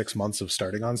 within 6 months of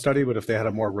starting on study. But if they had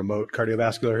a more remote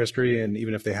cardiovascular history, and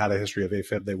even if they had a history of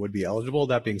AFib, they would be eligible.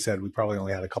 That being said, we probably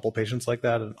only had a couple patients like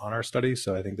that on our study.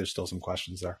 So I think there's still some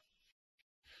questions there.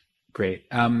 Great.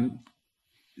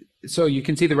 So you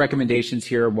can see the recommendations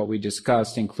here, what we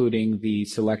discussed, including the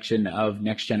selection of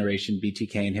next generation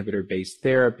BTK inhibitor based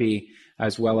therapy,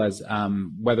 as well as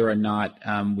whether or not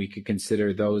we could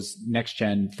consider those next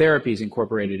gen therapies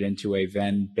incorporated into a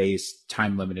Ven based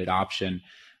time limited option.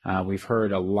 We've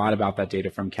heard a lot about that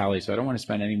data from Callie, so I don't want to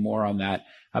spend any more on that.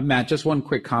 Matt, just one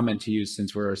quick comment to you,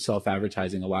 since we're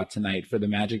self-advertising a lot tonight for the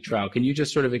MAGIC trial. Can you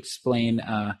just sort of explain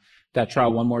that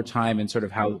trial one more time and sort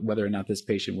of whether or not this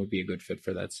patient would be a good fit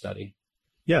for that study?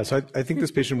 Yeah, so I think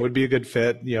this patient would be a good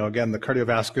fit. You know, again, the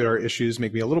cardiovascular issues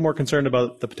make me a little more concerned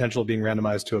about the potential of being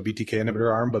randomized to a BTK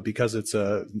inhibitor arm, but because it's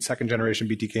a second generation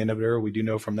BTK inhibitor, we do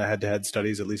know from the head-to-head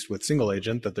studies, at least with single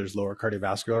agent, that there's lower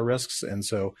cardiovascular risks. And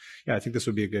so, yeah, I think this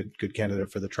would be a good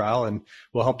candidate for the trial, and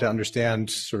will help to understand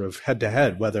sort of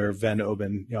head-to-head whether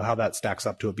Ven-Oben, you know, how that stacks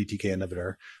up to a BTK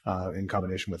inhibitor in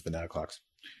combination with venetoclax.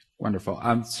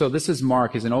 Wonderful. So this is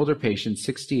Mark. He's an older patient,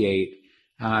 68.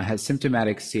 Has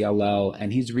symptomatic CLL,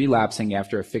 and he's relapsing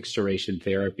after a fixed duration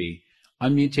therapy,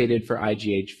 unmutated for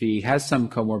IGHV, has some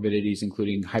comorbidities,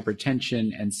 including hypertension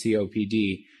and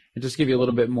COPD. And just give you a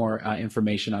little bit more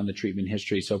information on the treatment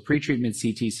history. So pretreatment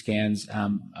CT scans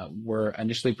were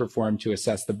initially performed to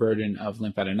assess the burden of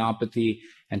lymphadenopathy,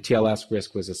 and TLS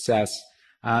risk was assessed.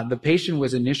 The patient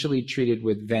was initially treated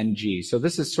with Ven-G. So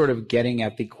this is sort of getting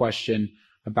at the question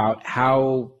about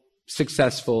how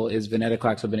successful is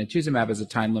venetoclax obinutuzumab as a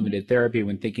time-limited therapy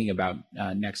when thinking about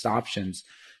next options.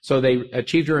 So they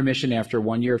achieved a remission after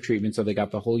 1 year of treatment, so they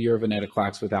got the whole year of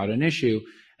venetoclax without an issue.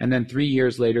 And then 3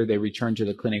 years later, they returned to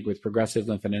the clinic with progressive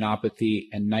lymphadenopathy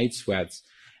and night sweats.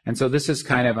 And so this is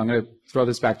kind of, I'm going to throw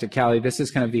this back to Callie, this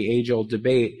is kind of the age-old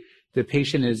debate. The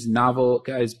patient is is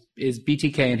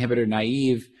BTK inhibitor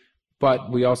naive,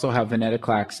 but we also have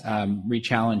venetoclax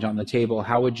rechallenge on the table.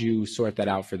 How would you sort that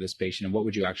out for this patient, and what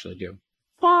would you actually do?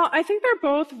 Well, I think they're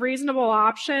both reasonable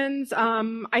options.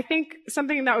 I think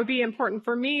something that would be important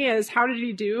for me is how did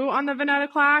he do on the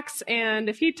venetoclax? And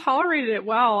if he tolerated it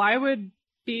well, I would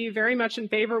be very much in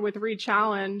favor with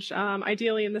rechallenge,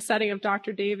 ideally in the setting of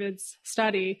Dr. David's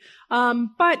study.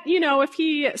 But, you know, if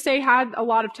he, say, had a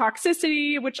lot of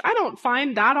toxicity, which I don't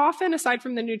find that often, aside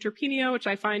from the neutropenia, which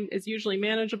I find is usually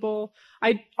manageable,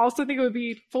 I also think it would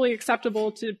be fully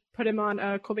acceptable to put him on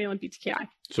a covalent BTKI.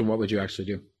 So what would you actually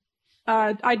do?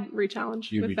 I'd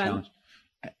rechallenge with Ben.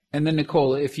 And then,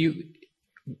 Nicole,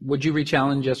 would you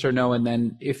rechallenge, yes or no? And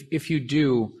then if you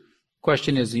do,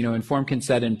 question is, you know, informed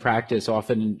consent in practice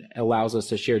often allows us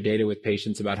to share data with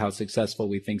patients about how successful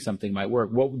we think something might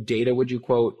work. What data would you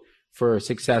quote for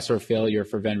success or failure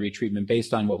for Ven retreatment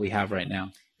based on what we have right now?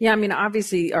 Yeah, I mean,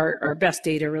 obviously our best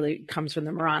data really comes from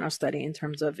the Murano study in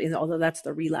terms of, although that's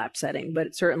the relapse setting,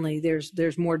 but certainly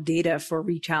there's more data for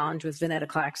rechallenge with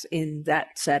venetoclax in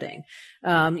that setting.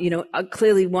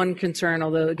 Clearly one concern,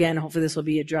 although again, hopefully this will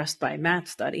be addressed by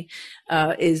Matt's study,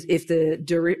 is if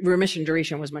the remission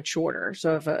duration was much shorter.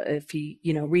 So if he,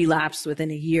 relapsed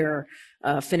within a year,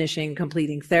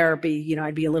 completing therapy,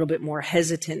 I'd be a little bit more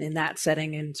hesitant in that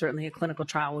setting, and certainly a clinical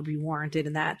trial would be warranted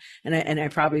in that. And I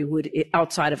probably would,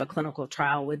 outside of a clinical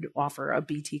trial, would offer a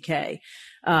BTK.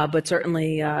 But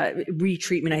certainly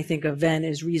retreatment, I think, of ven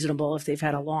is reasonable if they've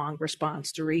had a long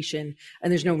response duration.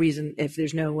 And there's no reason, if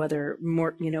there's no other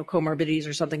more, comorbidities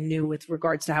or something new with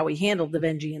regards to how we handled the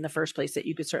Ven-G in the first place, that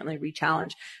you could certainly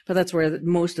re-challenge. But that's where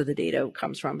most of the data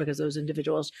comes from, because those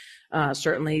individuals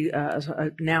certainly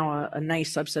now a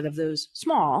nice subset of those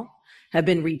small have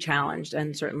been re-challenged,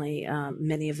 and certainly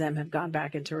many of them have gone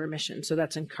back into remission. So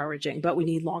that's encouraging, but we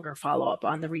need longer follow-up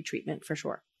on the retreatment for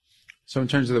sure. So in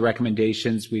terms of the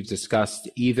recommendations, we've discussed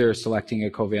either selecting a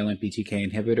covalent BTK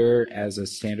inhibitor as a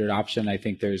standard option. I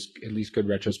think there's at least good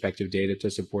retrospective data to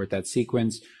support that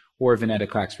sequence, or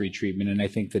venetoclax retreatment. And I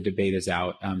think the debate is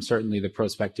out. Certainly the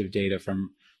prospective data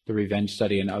from the REVENGE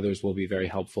study and others will be very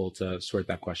helpful to sort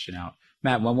that question out.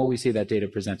 Matt, when will we see that data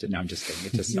presented? No, I'm just kidding.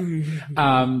 It just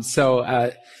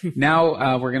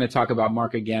now we're going to talk about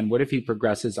Mark again. What if he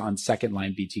progresses on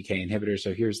second-line BTK inhibitor?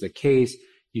 So here's the case.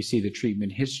 You see the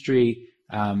treatment history,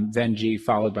 Ven-G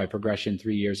followed by progression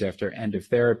 3 years after end of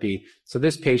therapy. So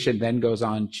this patient then goes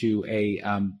on to a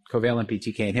covalent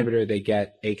BTK inhibitor. They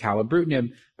get acalabrutinib,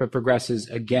 but progresses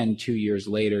again 2 years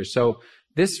later. So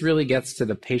this really gets to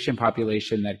the patient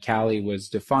population that Callie was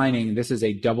defining. This is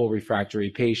a double refractory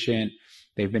patient.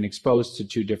 They've been exposed to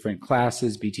two different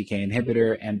classes, BTK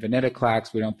inhibitor and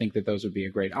venetoclax. We don't think that those would be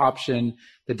a great option.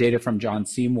 The data from John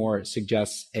Seymour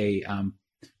suggests a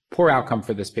poor outcome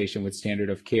for this patient with standard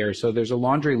of care. So there's a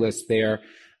laundry list there.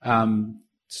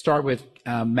 Start with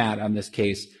Matt on this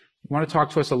case. You want to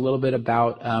talk to us a little bit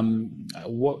about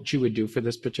what you would do for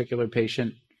this particular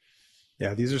patient?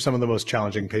 Yeah, these are some of the most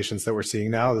challenging patients that we're seeing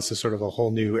now. This is sort of a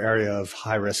whole new area of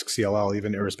high-risk CLL,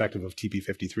 even irrespective of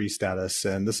TP53 status.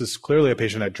 And this is clearly a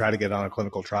patient I'd try to get on a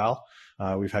clinical trial.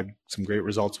 We've had some great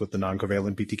results with the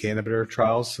non-covalent BTK inhibitor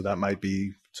trials, so that might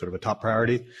be sort of a top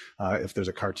priority. If there's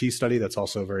a CAR T study, that's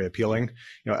also very appealing.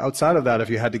 Outside of that, if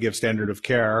you had to give standard of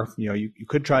care, you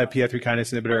could try a PI3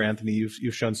 kinase inhibitor. Anthony,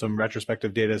 you've shown some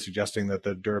retrospective data suggesting that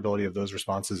the durability of those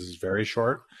responses is very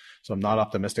short. So I'm not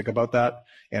optimistic about that.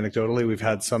 Anecdotally, we've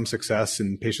had some success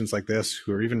in patients like this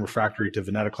who are even refractory to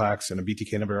venetoclax and a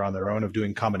BTK inhibitor on their own of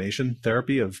doing combination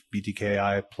therapy of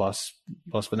BTKI plus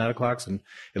venetoclax and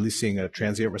at least seeing a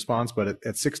transient response. But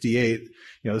at 68,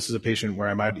 this is a patient where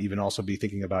I might even also be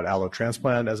thinking about allo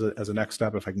transplant as a next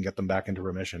step if I can get them back into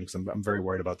remission, because I'm very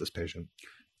worried about this patient.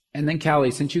 And then Callie,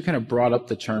 since you kind of brought up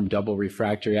the term double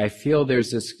refractory, I feel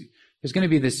there's going to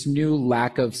be this new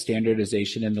lack of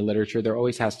standardization in the literature. There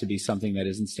always has to be something that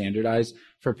isn't standardized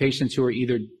for patients who are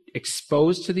either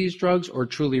exposed to these drugs or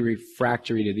truly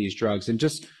refractory to these drugs. And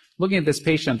just looking at this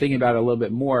patient, I'm thinking about it a little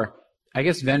bit more. I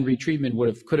guess ven retreatment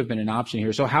could have been an option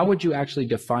here. So how would you actually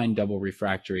define double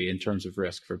refractory in terms of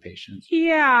risk for patients?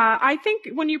 Yeah, I think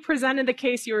when you presented the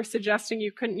case, you were suggesting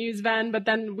you couldn't use ven, but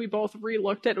then we both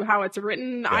re-looked at how it's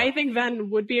written. Yeah. I think ven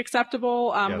would be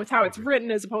acceptable with how it's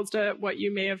written as opposed to what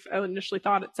you may have initially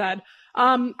thought it said.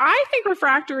 I think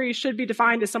refractory should be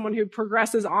defined as someone who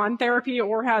progresses on therapy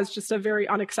or has just a very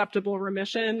unacceptable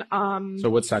remission. So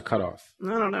what's that cutoff?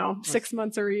 I don't know, 6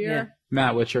 months or a year. Yeah.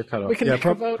 Matt, what's your cutoff? We can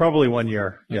probably 1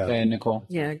 year. Yeah. Okay, Nicole?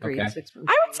 Yeah, agreed. Okay. 6 months.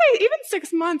 I would say even 6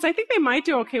 months. I think they might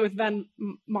do okay with ven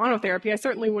monotherapy. I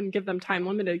certainly wouldn't give them time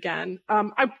limited again.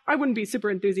 I wouldn't be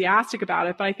super enthusiastic about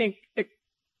it, but I think it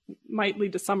might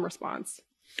lead to some response.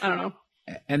 I don't know.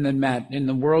 And then Matt, in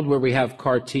the world where we have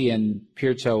CAR T and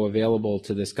Pirto available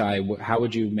to this guy, how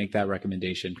would you make that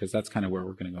recommendation? Because that's kind of where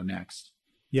we're going to go next.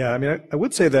 Yeah, I mean, I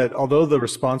would say that although the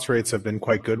response rates have been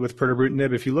quite good with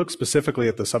pirtobrutinib, if you look specifically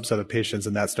at the subset of patients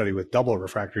in that study with double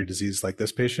refractory disease like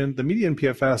this patient, the median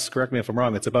PFS, correct me if I'm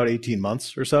wrong, it's about 18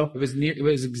 months or so. It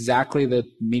was exactly the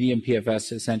median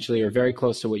PFS essentially, or very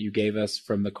close to what you gave us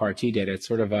from the CAR T data. It's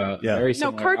sort of a very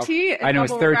similar. No, CAR T, I know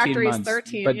it's 13 months,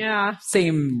 13, but yeah.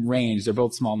 Same range. They're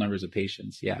both small numbers of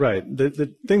patients. Yeah. Right.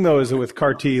 The thing though is that with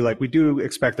CAR T, like we do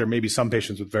expect there may be some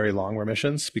patients with very long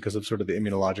remissions because of sort of the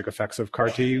immunologic effects of CAR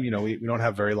T. We don't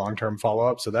have very long-term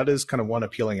follow-up. So that is kind of one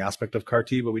appealing aspect of CAR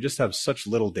T, but we just have such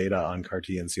little data on CAR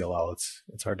T and CLL.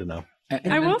 It's hard to know.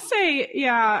 I will say,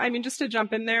 just to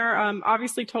jump in there,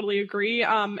 obviously totally agree.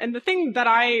 And the thing that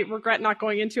I regret not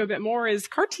going into a bit more is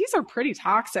CAR Ts are pretty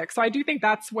toxic. So I do think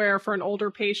that's where for an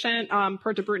older patient,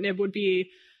 pirtobrutinib would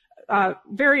be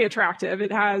very attractive.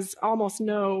 It has almost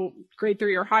no grade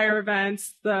 3 or higher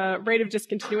events. The rate of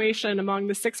discontinuation among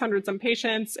the 600 some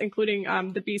patients, including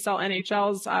the B-cell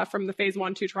NHLs from the phase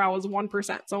 1/2 trial, was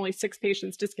 1%. So only 6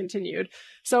 patients discontinued.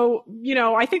 So,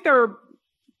 I think there are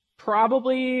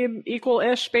probably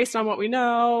equal-ish based on what we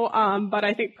know, but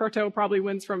I think Proto probably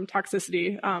wins from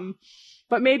toxicity.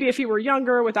 But maybe if he were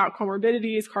younger without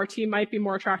comorbidities, CAR T might be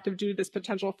more attractive due to this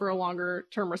potential for a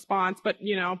longer-term response. But,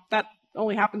 that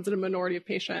only happens in a minority of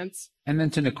patients. And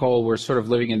then to Nicole, we're sort of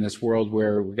living in this world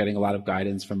where we're getting a lot of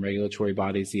guidance from regulatory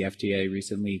bodies. The FDA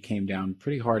recently came down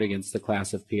pretty hard against the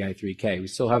class of PI3K. We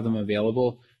still have them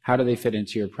available. How do they fit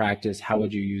into your practice? How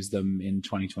would you use them in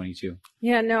 2022?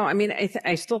 Yeah, no, I mean,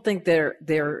 I still think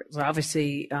there's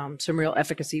obviously some real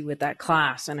efficacy with that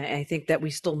class, and I think that we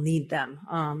still need them.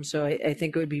 So I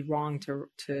think it would be wrong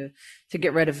to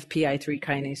get rid of PI3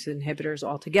 kinase inhibitors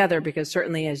altogether, because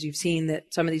certainly, as you've seen,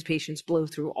 that some of these patients blow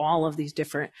through all of these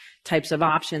different types of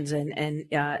options, and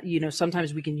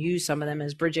sometimes we can use some of them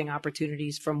as bridging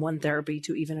opportunities from one therapy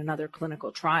to even another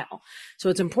clinical trial. So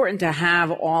it's important to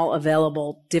have all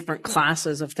available different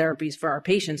classes of therapies for our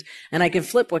patients. And I can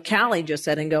flip what Callie just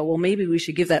said and go, well, maybe we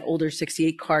should give that older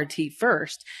 68 CAR T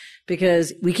first,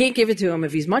 because we can't give it to him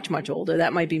if he's much, much older.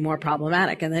 That might be more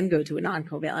problematic, and then go to a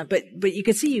non-covalent. But you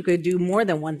could see you could do more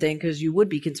than one thing, because you would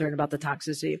be concerned about the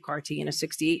toxicity of CAR T in a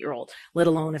 68-year-old, let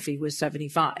alone if he was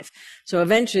 75. So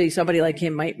eventually somebody like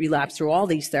him might relapse through all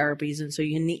these therapies. And so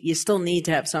you still need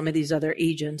to have some of these other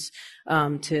agents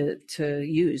to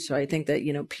use. So I think that,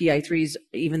 PI3s,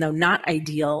 even though not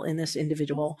ideal in this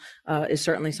individual, is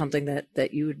certainly something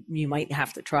that you might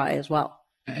have to try as well.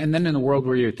 And then in the world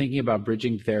where you're thinking about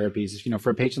bridging therapies, for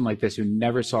a patient like this who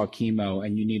never saw chemo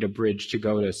and you need a bridge to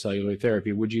go to cellular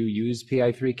therapy, would you use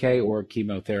PI3K or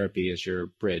chemotherapy as your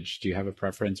bridge? Do you have a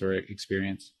preference or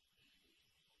experience?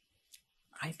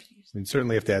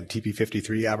 Certainly if they had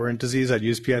TP53 aberrant disease, I'd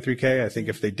use PI3K. I think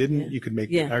if they didn't, you could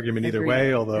make an argument either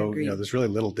way, although there's really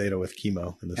little data with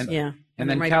chemo in this. And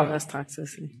then less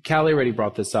toxicity. Callie already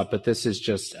brought this up, but this is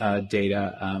just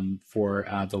data for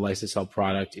the Lysocell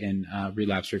product in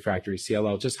relapse refractory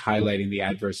CLL, just highlighting the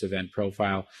adverse event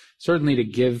profile. Certainly to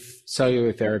give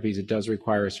cellular therapies, it does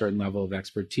require a certain level of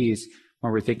expertise.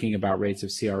 When we're thinking about rates of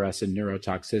CRS and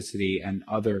neurotoxicity and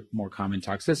other more common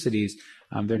toxicities,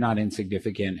 they're not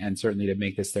insignificant. And certainly to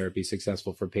make this therapy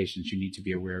successful for patients, you need to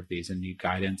be aware of these and need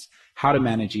guidance, how to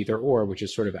manage either or, which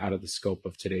is sort of out of the scope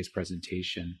of today's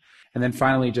presentation. And then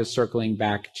finally, just circling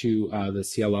back to the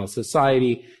CLL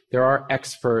Society, there are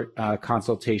expert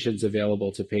consultations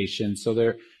available to patients.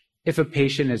 So if a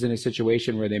patient is in a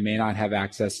situation where they may not have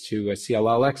access to a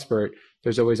CLL expert,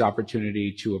 there's always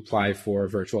opportunity to apply for a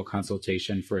virtual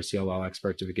consultation for a CLL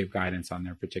expert to give guidance on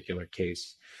their particular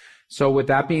case. So with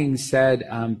that being said,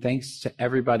 thanks to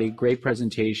everybody. Great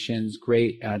presentations,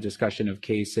 great discussion of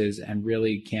cases, and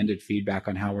really candid feedback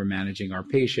on how we're managing our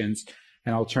patients.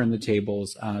 And I'll turn the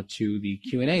tables to the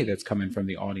Q&A that's coming from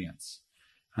the audience.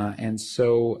 And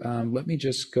so let me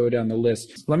just go down the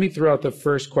list. Let me throw out the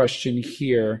first question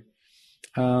here.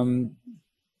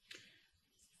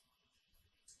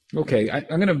 Okay,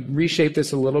 I'm going to reshape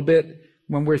this a little bit.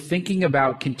 When we're thinking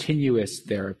about continuous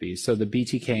therapies, so the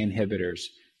BTK inhibitors,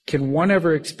 can one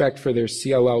ever expect for their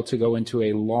CLL to go into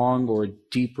a long or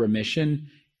deep remission?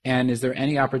 And is there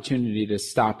any opportunity to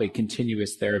stop a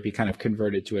continuous therapy, kind of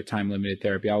convert it to a time-limited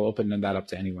therapy? I'll open that up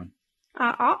to anyone.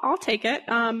 I'll take it.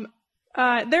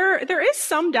 There is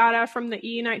some data from the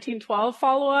E1912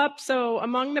 follow-up. So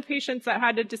among the patients that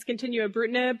had to discontinue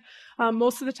ibrutinib,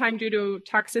 most of the time due to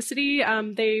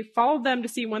toxicity, they followed them to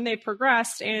see when they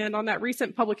progressed. And on that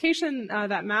recent publication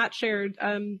that Matt shared,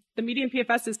 the median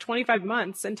PFS is 25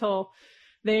 months until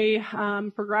they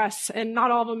progress, and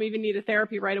not all of them even need a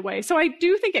therapy right away. So I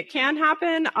do think it can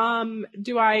happen.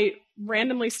 Do I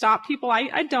randomly stop people?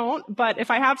 I don't, but if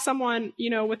I have someone,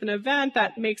 with an event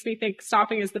that makes me think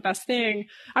stopping is the best thing,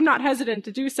 I'm not hesitant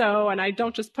to do so, and I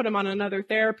don't just put them on another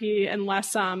therapy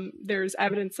unless there's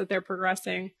evidence that they're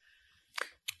progressing.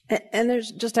 And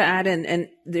there's, just to add in, and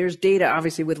there's data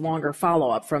obviously with longer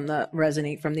follow-up from the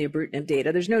Resonate, from the ibrutinib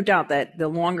data. There's no doubt that the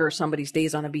longer somebody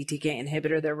stays on a BTK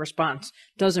inhibitor, their response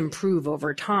does improve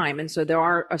over time. And so there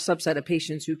are a subset of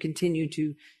patients who continue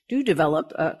to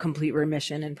develop a complete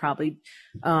remission and probably,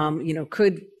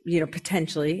 could,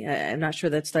 potentially, I'm not sure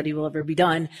that study will ever be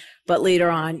done, but later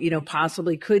on,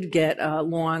 possibly could get a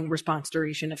long response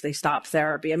duration if they stop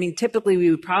therapy. I mean, typically we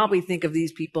would probably think of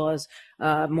these people as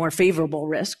more favorable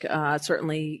risk.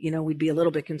 Certainly, we'd be a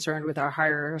little bit concerned with our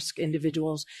higher risk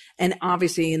individuals. And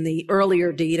obviously in the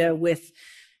earlier data with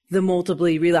the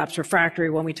multiply relapse refractory,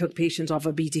 when we took patients off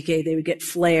of BTK, they would get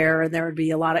flare, and there would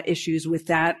be a lot of issues with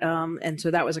that. And so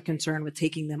that was a concern with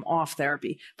taking them off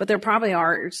therapy. But there probably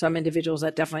are some individuals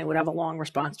that definitely would have a long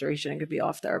response duration and could be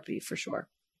off therapy for sure.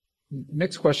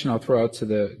 Next question I'll throw out to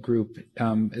the group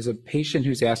is a patient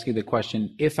who's asking the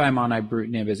question, if I'm on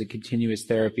ibrutinib as a continuous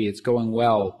therapy, it's going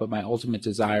well, but my ultimate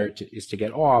desire is to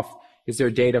get off. Is there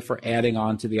data for adding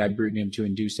on to the ibrutinib to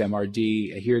induce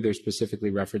MRD? Here they're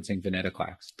specifically referencing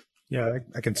venetoclax. Yeah,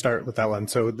 I can start with that one.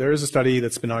 So there is a study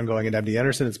that's been ongoing at MD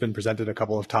Anderson. It's been presented a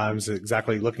couple of times,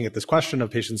 exactly looking at this question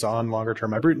of patients on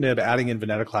longer-term ibrutinib, adding in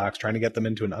venetoclax, trying to get them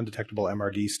into an undetectable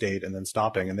MRD state and then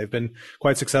stopping. And they've been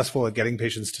quite successful at getting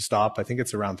patients to stop. I think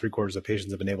it's around 3/4 of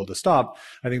patients have been able to stop.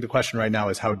 I think the question right now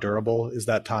is how durable is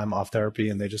that time off therapy?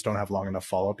 And they just don't have long enough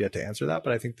follow-up yet to answer that.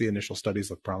 But I think the initial studies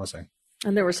look promising.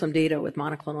 And there was some data with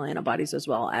monoclonal antibodies as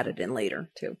well added in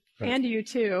later too. And you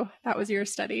too. That was your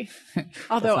study.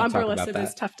 Although umbralisib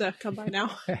is tough to come by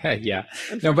now. Yeah.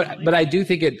 No, but I do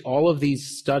think all of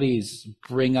these studies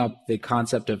bring up the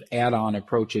concept of add-on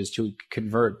approaches to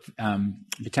convert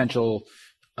potential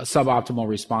suboptimal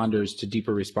responders to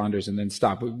deeper responders and then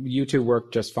stop. You two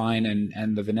work just fine,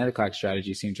 and the venetoclax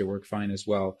strategy seems to work fine as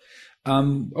well.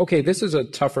 Okay, this is a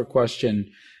tougher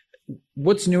question.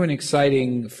 What's new and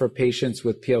exciting for patients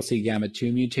with PLC gamma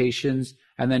 2 mutations?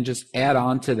 And then just add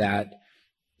on to that,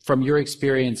 from your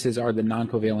experiences, are the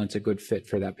non-covalents a good fit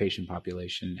for that patient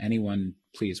population? Anyone,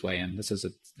 please weigh in. This is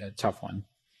a tough one.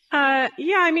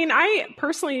 Yeah, I mean, I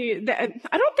personally,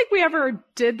 I don't think we ever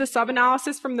did the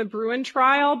sub-analysis from the Bruin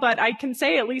trial, but I can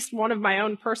say at least one of my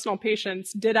own personal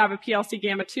patients did have a PLC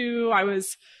gamma 2. I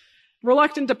was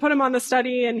reluctant to put him on the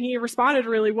study, and he responded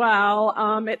really well.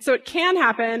 So it can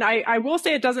happen. I will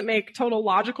say it doesn't make total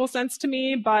logical sense to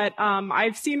me, but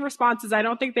I've seen responses. I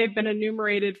don't think they've been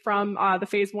enumerated from the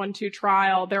phase 1/2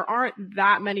 trial. There aren't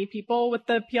that many people with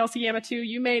the PLC gamma 2.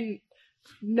 You may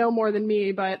know more than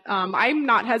me, but I'm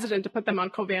not hesitant to put them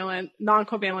on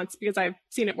non-covalents because I've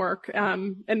seen it work.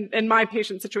 And in my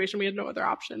patient situation, we had no other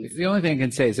options. The only thing I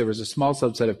can say is there was a small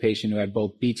subset of patients who had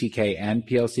both BTK and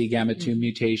PLC gamma 2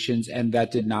 mutations, and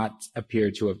that did not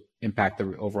appear to impact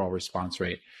the overall response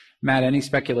rate. Matt, any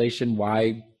speculation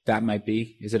why that might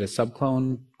be? Is it a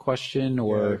subclone question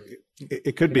or? Yeah.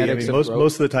 It could be. I mean,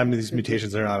 most of the time these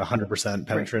mutations are not 100%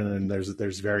 penetrant, right, and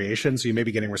there's variation. So you may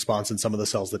be getting response in some of the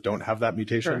cells that don't have that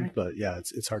mutation, sure, but yeah,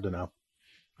 it's hard to know.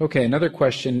 Okay, another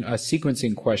question, a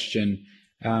sequencing question.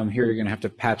 Here you're going to have to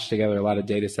patch together a lot of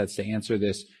data sets to answer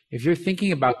this. If you're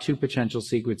thinking about two potential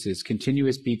sequences,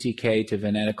 continuous BTK to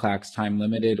venetoclax time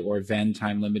limited or ven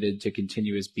time limited to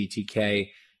continuous BTK,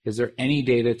 is there any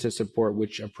data to support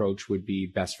which approach would be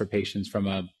best for patients from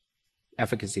a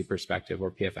efficacy perspective or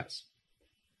PFS?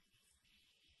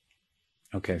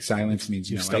 Okay, silence means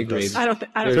no. I agree. I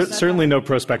don't certainly no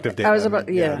prospective data. I was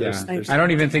about, yeah. I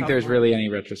don't even think there's really any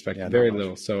retrospective. Very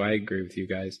little. So I agree with you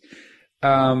guys.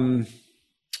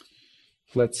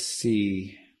 Let's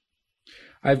see.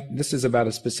 This is about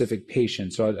a specific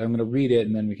patient, so I'm going to read it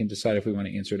and then we can decide if we want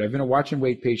to answer it. I've been a watch and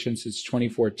wait patient since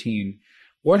 2014.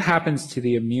 What happens to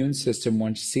the immune system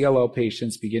once CLL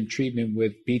patients begin treatment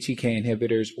with BTK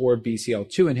inhibitors or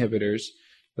BCL2 inhibitors?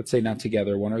 Let's say not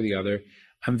together, one or the other.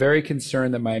 I'm very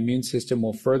concerned that my immune system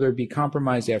will further be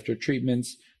compromised after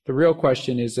treatments. The real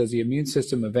question is, does the immune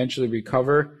system eventually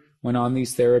recover when on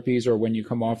these therapies or when you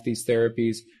come off these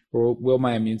therapies, or will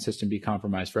my immune system be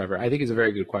compromised forever? I think it's a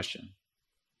very good question.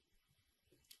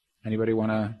 Anybody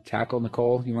want to tackle?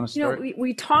 Nicole, you want to start?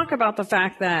 We talk about the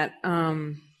fact that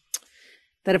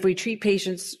that if we treat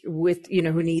patients with,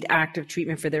 who need active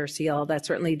treatment for their CLL, that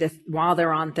certainly while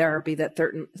they're on therapy, that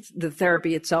the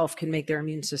therapy itself can make their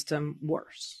immune system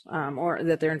worse, or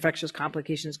that their infectious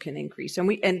complications can increase.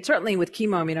 And certainly with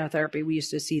chemoimmunotherapy, we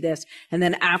used to see this. And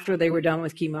then after they were done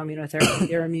with chemoimmunotherapy,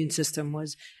 their immune system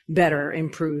was better,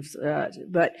 improved.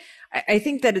 But I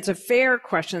think that it's a fair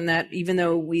question that even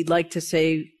though we'd like to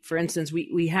say, for instance,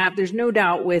 there's no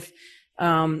doubt with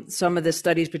some of the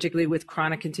studies, particularly with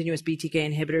chronic continuous BTK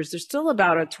inhibitors, there's still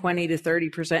about a 20 to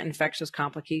 30% infectious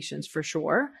complications for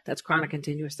sure. That's chronic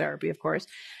continuous therapy, of course.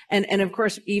 And of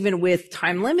course, even with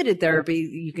time-limited therapy,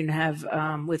 you can have,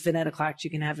 with venetoclax, you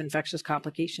can have infectious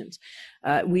complications.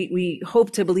 We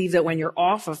hope to believe that when you're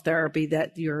off of therapy,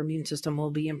 that your immune system will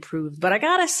be improved. But I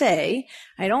gotta say,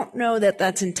 I don't know that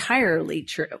that's entirely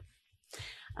true.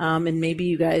 And maybe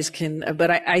you guys can, but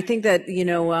I think that,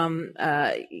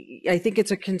 I think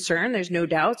it's a concern. There's no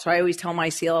doubt. So I always tell my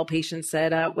CLL patients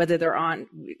that whether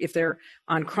if they're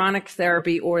on chronic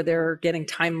therapy or they're getting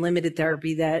time-limited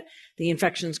therapy, that the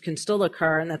infections can still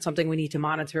occur, and that's something we need to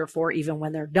monitor for even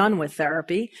when they're done with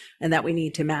therapy, and that we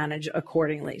need to manage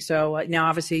accordingly. So now,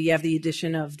 obviously, you have the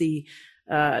addition of the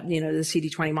the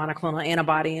CD20 monoclonal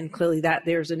antibody, and clearly that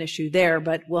there's an issue there.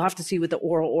 But we'll have to see with the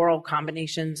oral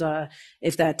combinations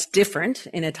if that's different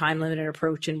in a time-limited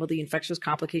approach, and will the infectious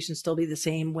complications still be the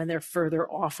same when they're further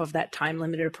off of that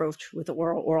time-limited approach with the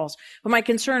orals. But my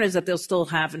concern is that they'll still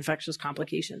have infectious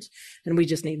complications, and we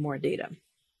just need more data.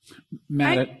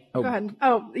 Matt, go ahead.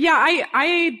 Oh, yeah,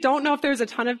 I don't know if there's a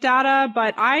ton of data,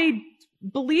 but I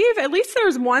believe at least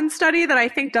there's one study that I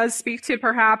think does speak to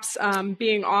perhaps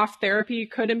being off therapy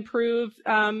could improve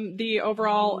the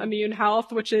overall immune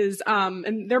health, which is,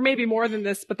 and there may be more than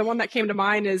this, but the one that came to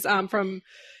mind is from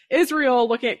Israel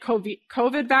looking at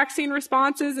COVID vaccine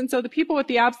responses. And so the people with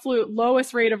the absolute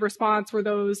lowest rate of response were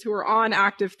those who were on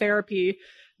active therapy.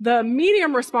 The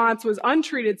medium response was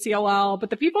untreated CLL,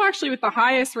 but the people actually with the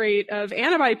highest rate of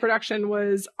antibody production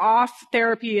was off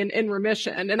therapy and in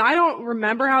remission. And I don't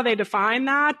remember how they define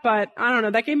that, but I don't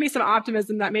know. That gave me some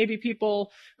optimism that maybe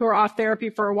people who are off therapy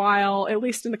for a while, at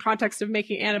least in the context of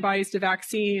making antibodies to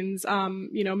vaccines,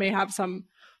 may have some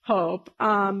hope.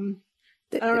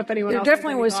 I don't know if anyone else. There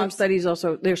definitely was some studies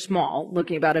also, they're small,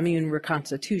 looking about immune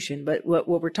reconstitution, but what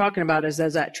we're talking about is,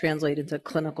 does that translate into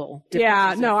clinical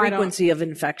frequency of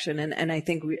infection? And I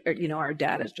think our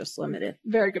data is just limited.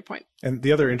 Very good point. And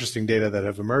the other interesting data that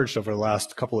have emerged over the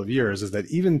last couple of years is that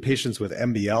even patients with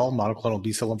MBL, monoclonal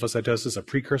B-cell lymphocytosis, a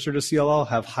precursor to CLL,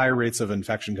 have high rates of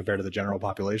infection compared to the general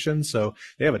population. So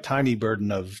they have a tiny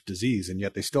burden of disease, and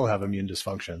yet they still have immune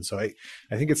dysfunction. So I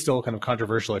think it's still kind of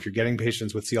controversial. If you're getting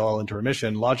patients with CLL into remission,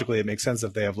 logically, it makes sense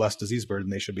if they have less disease burden,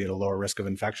 they should be at a lower risk of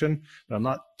infection. But I'm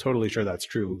not totally sure that's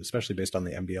true, especially based on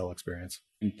the MBL experience.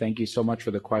 And thank you so much for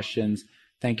the questions.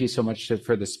 Thank you so much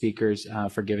for the speakers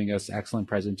for giving us excellent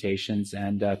presentations.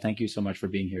 And thank you so much for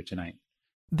being here tonight.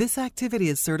 This activity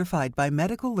is certified by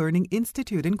Medical Learning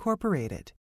Institute,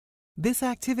 Incorporated. This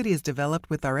activity is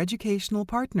developed with our educational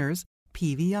partners,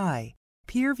 PVI,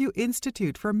 Peerview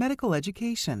Institute for Medical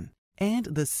Education, and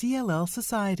the CLL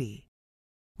Society.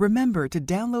 Remember to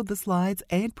download the slides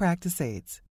and practice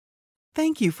aids.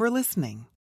 Thank you for listening.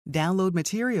 Download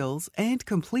materials and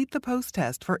complete the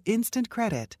post-test for instant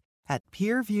credit at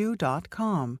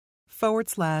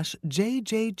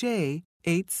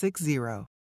peerview.com/JJJ860.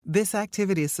 This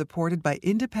activity is supported by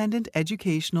independent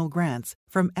educational grants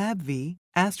from AbbVie,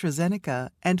 AstraZeneca,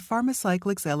 and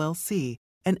Pharmacyclics LLC,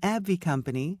 an AbbVie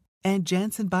company, and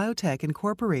Janssen Biotech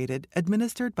Incorporated,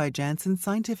 administered by Janssen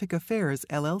Scientific Affairs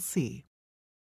LLC.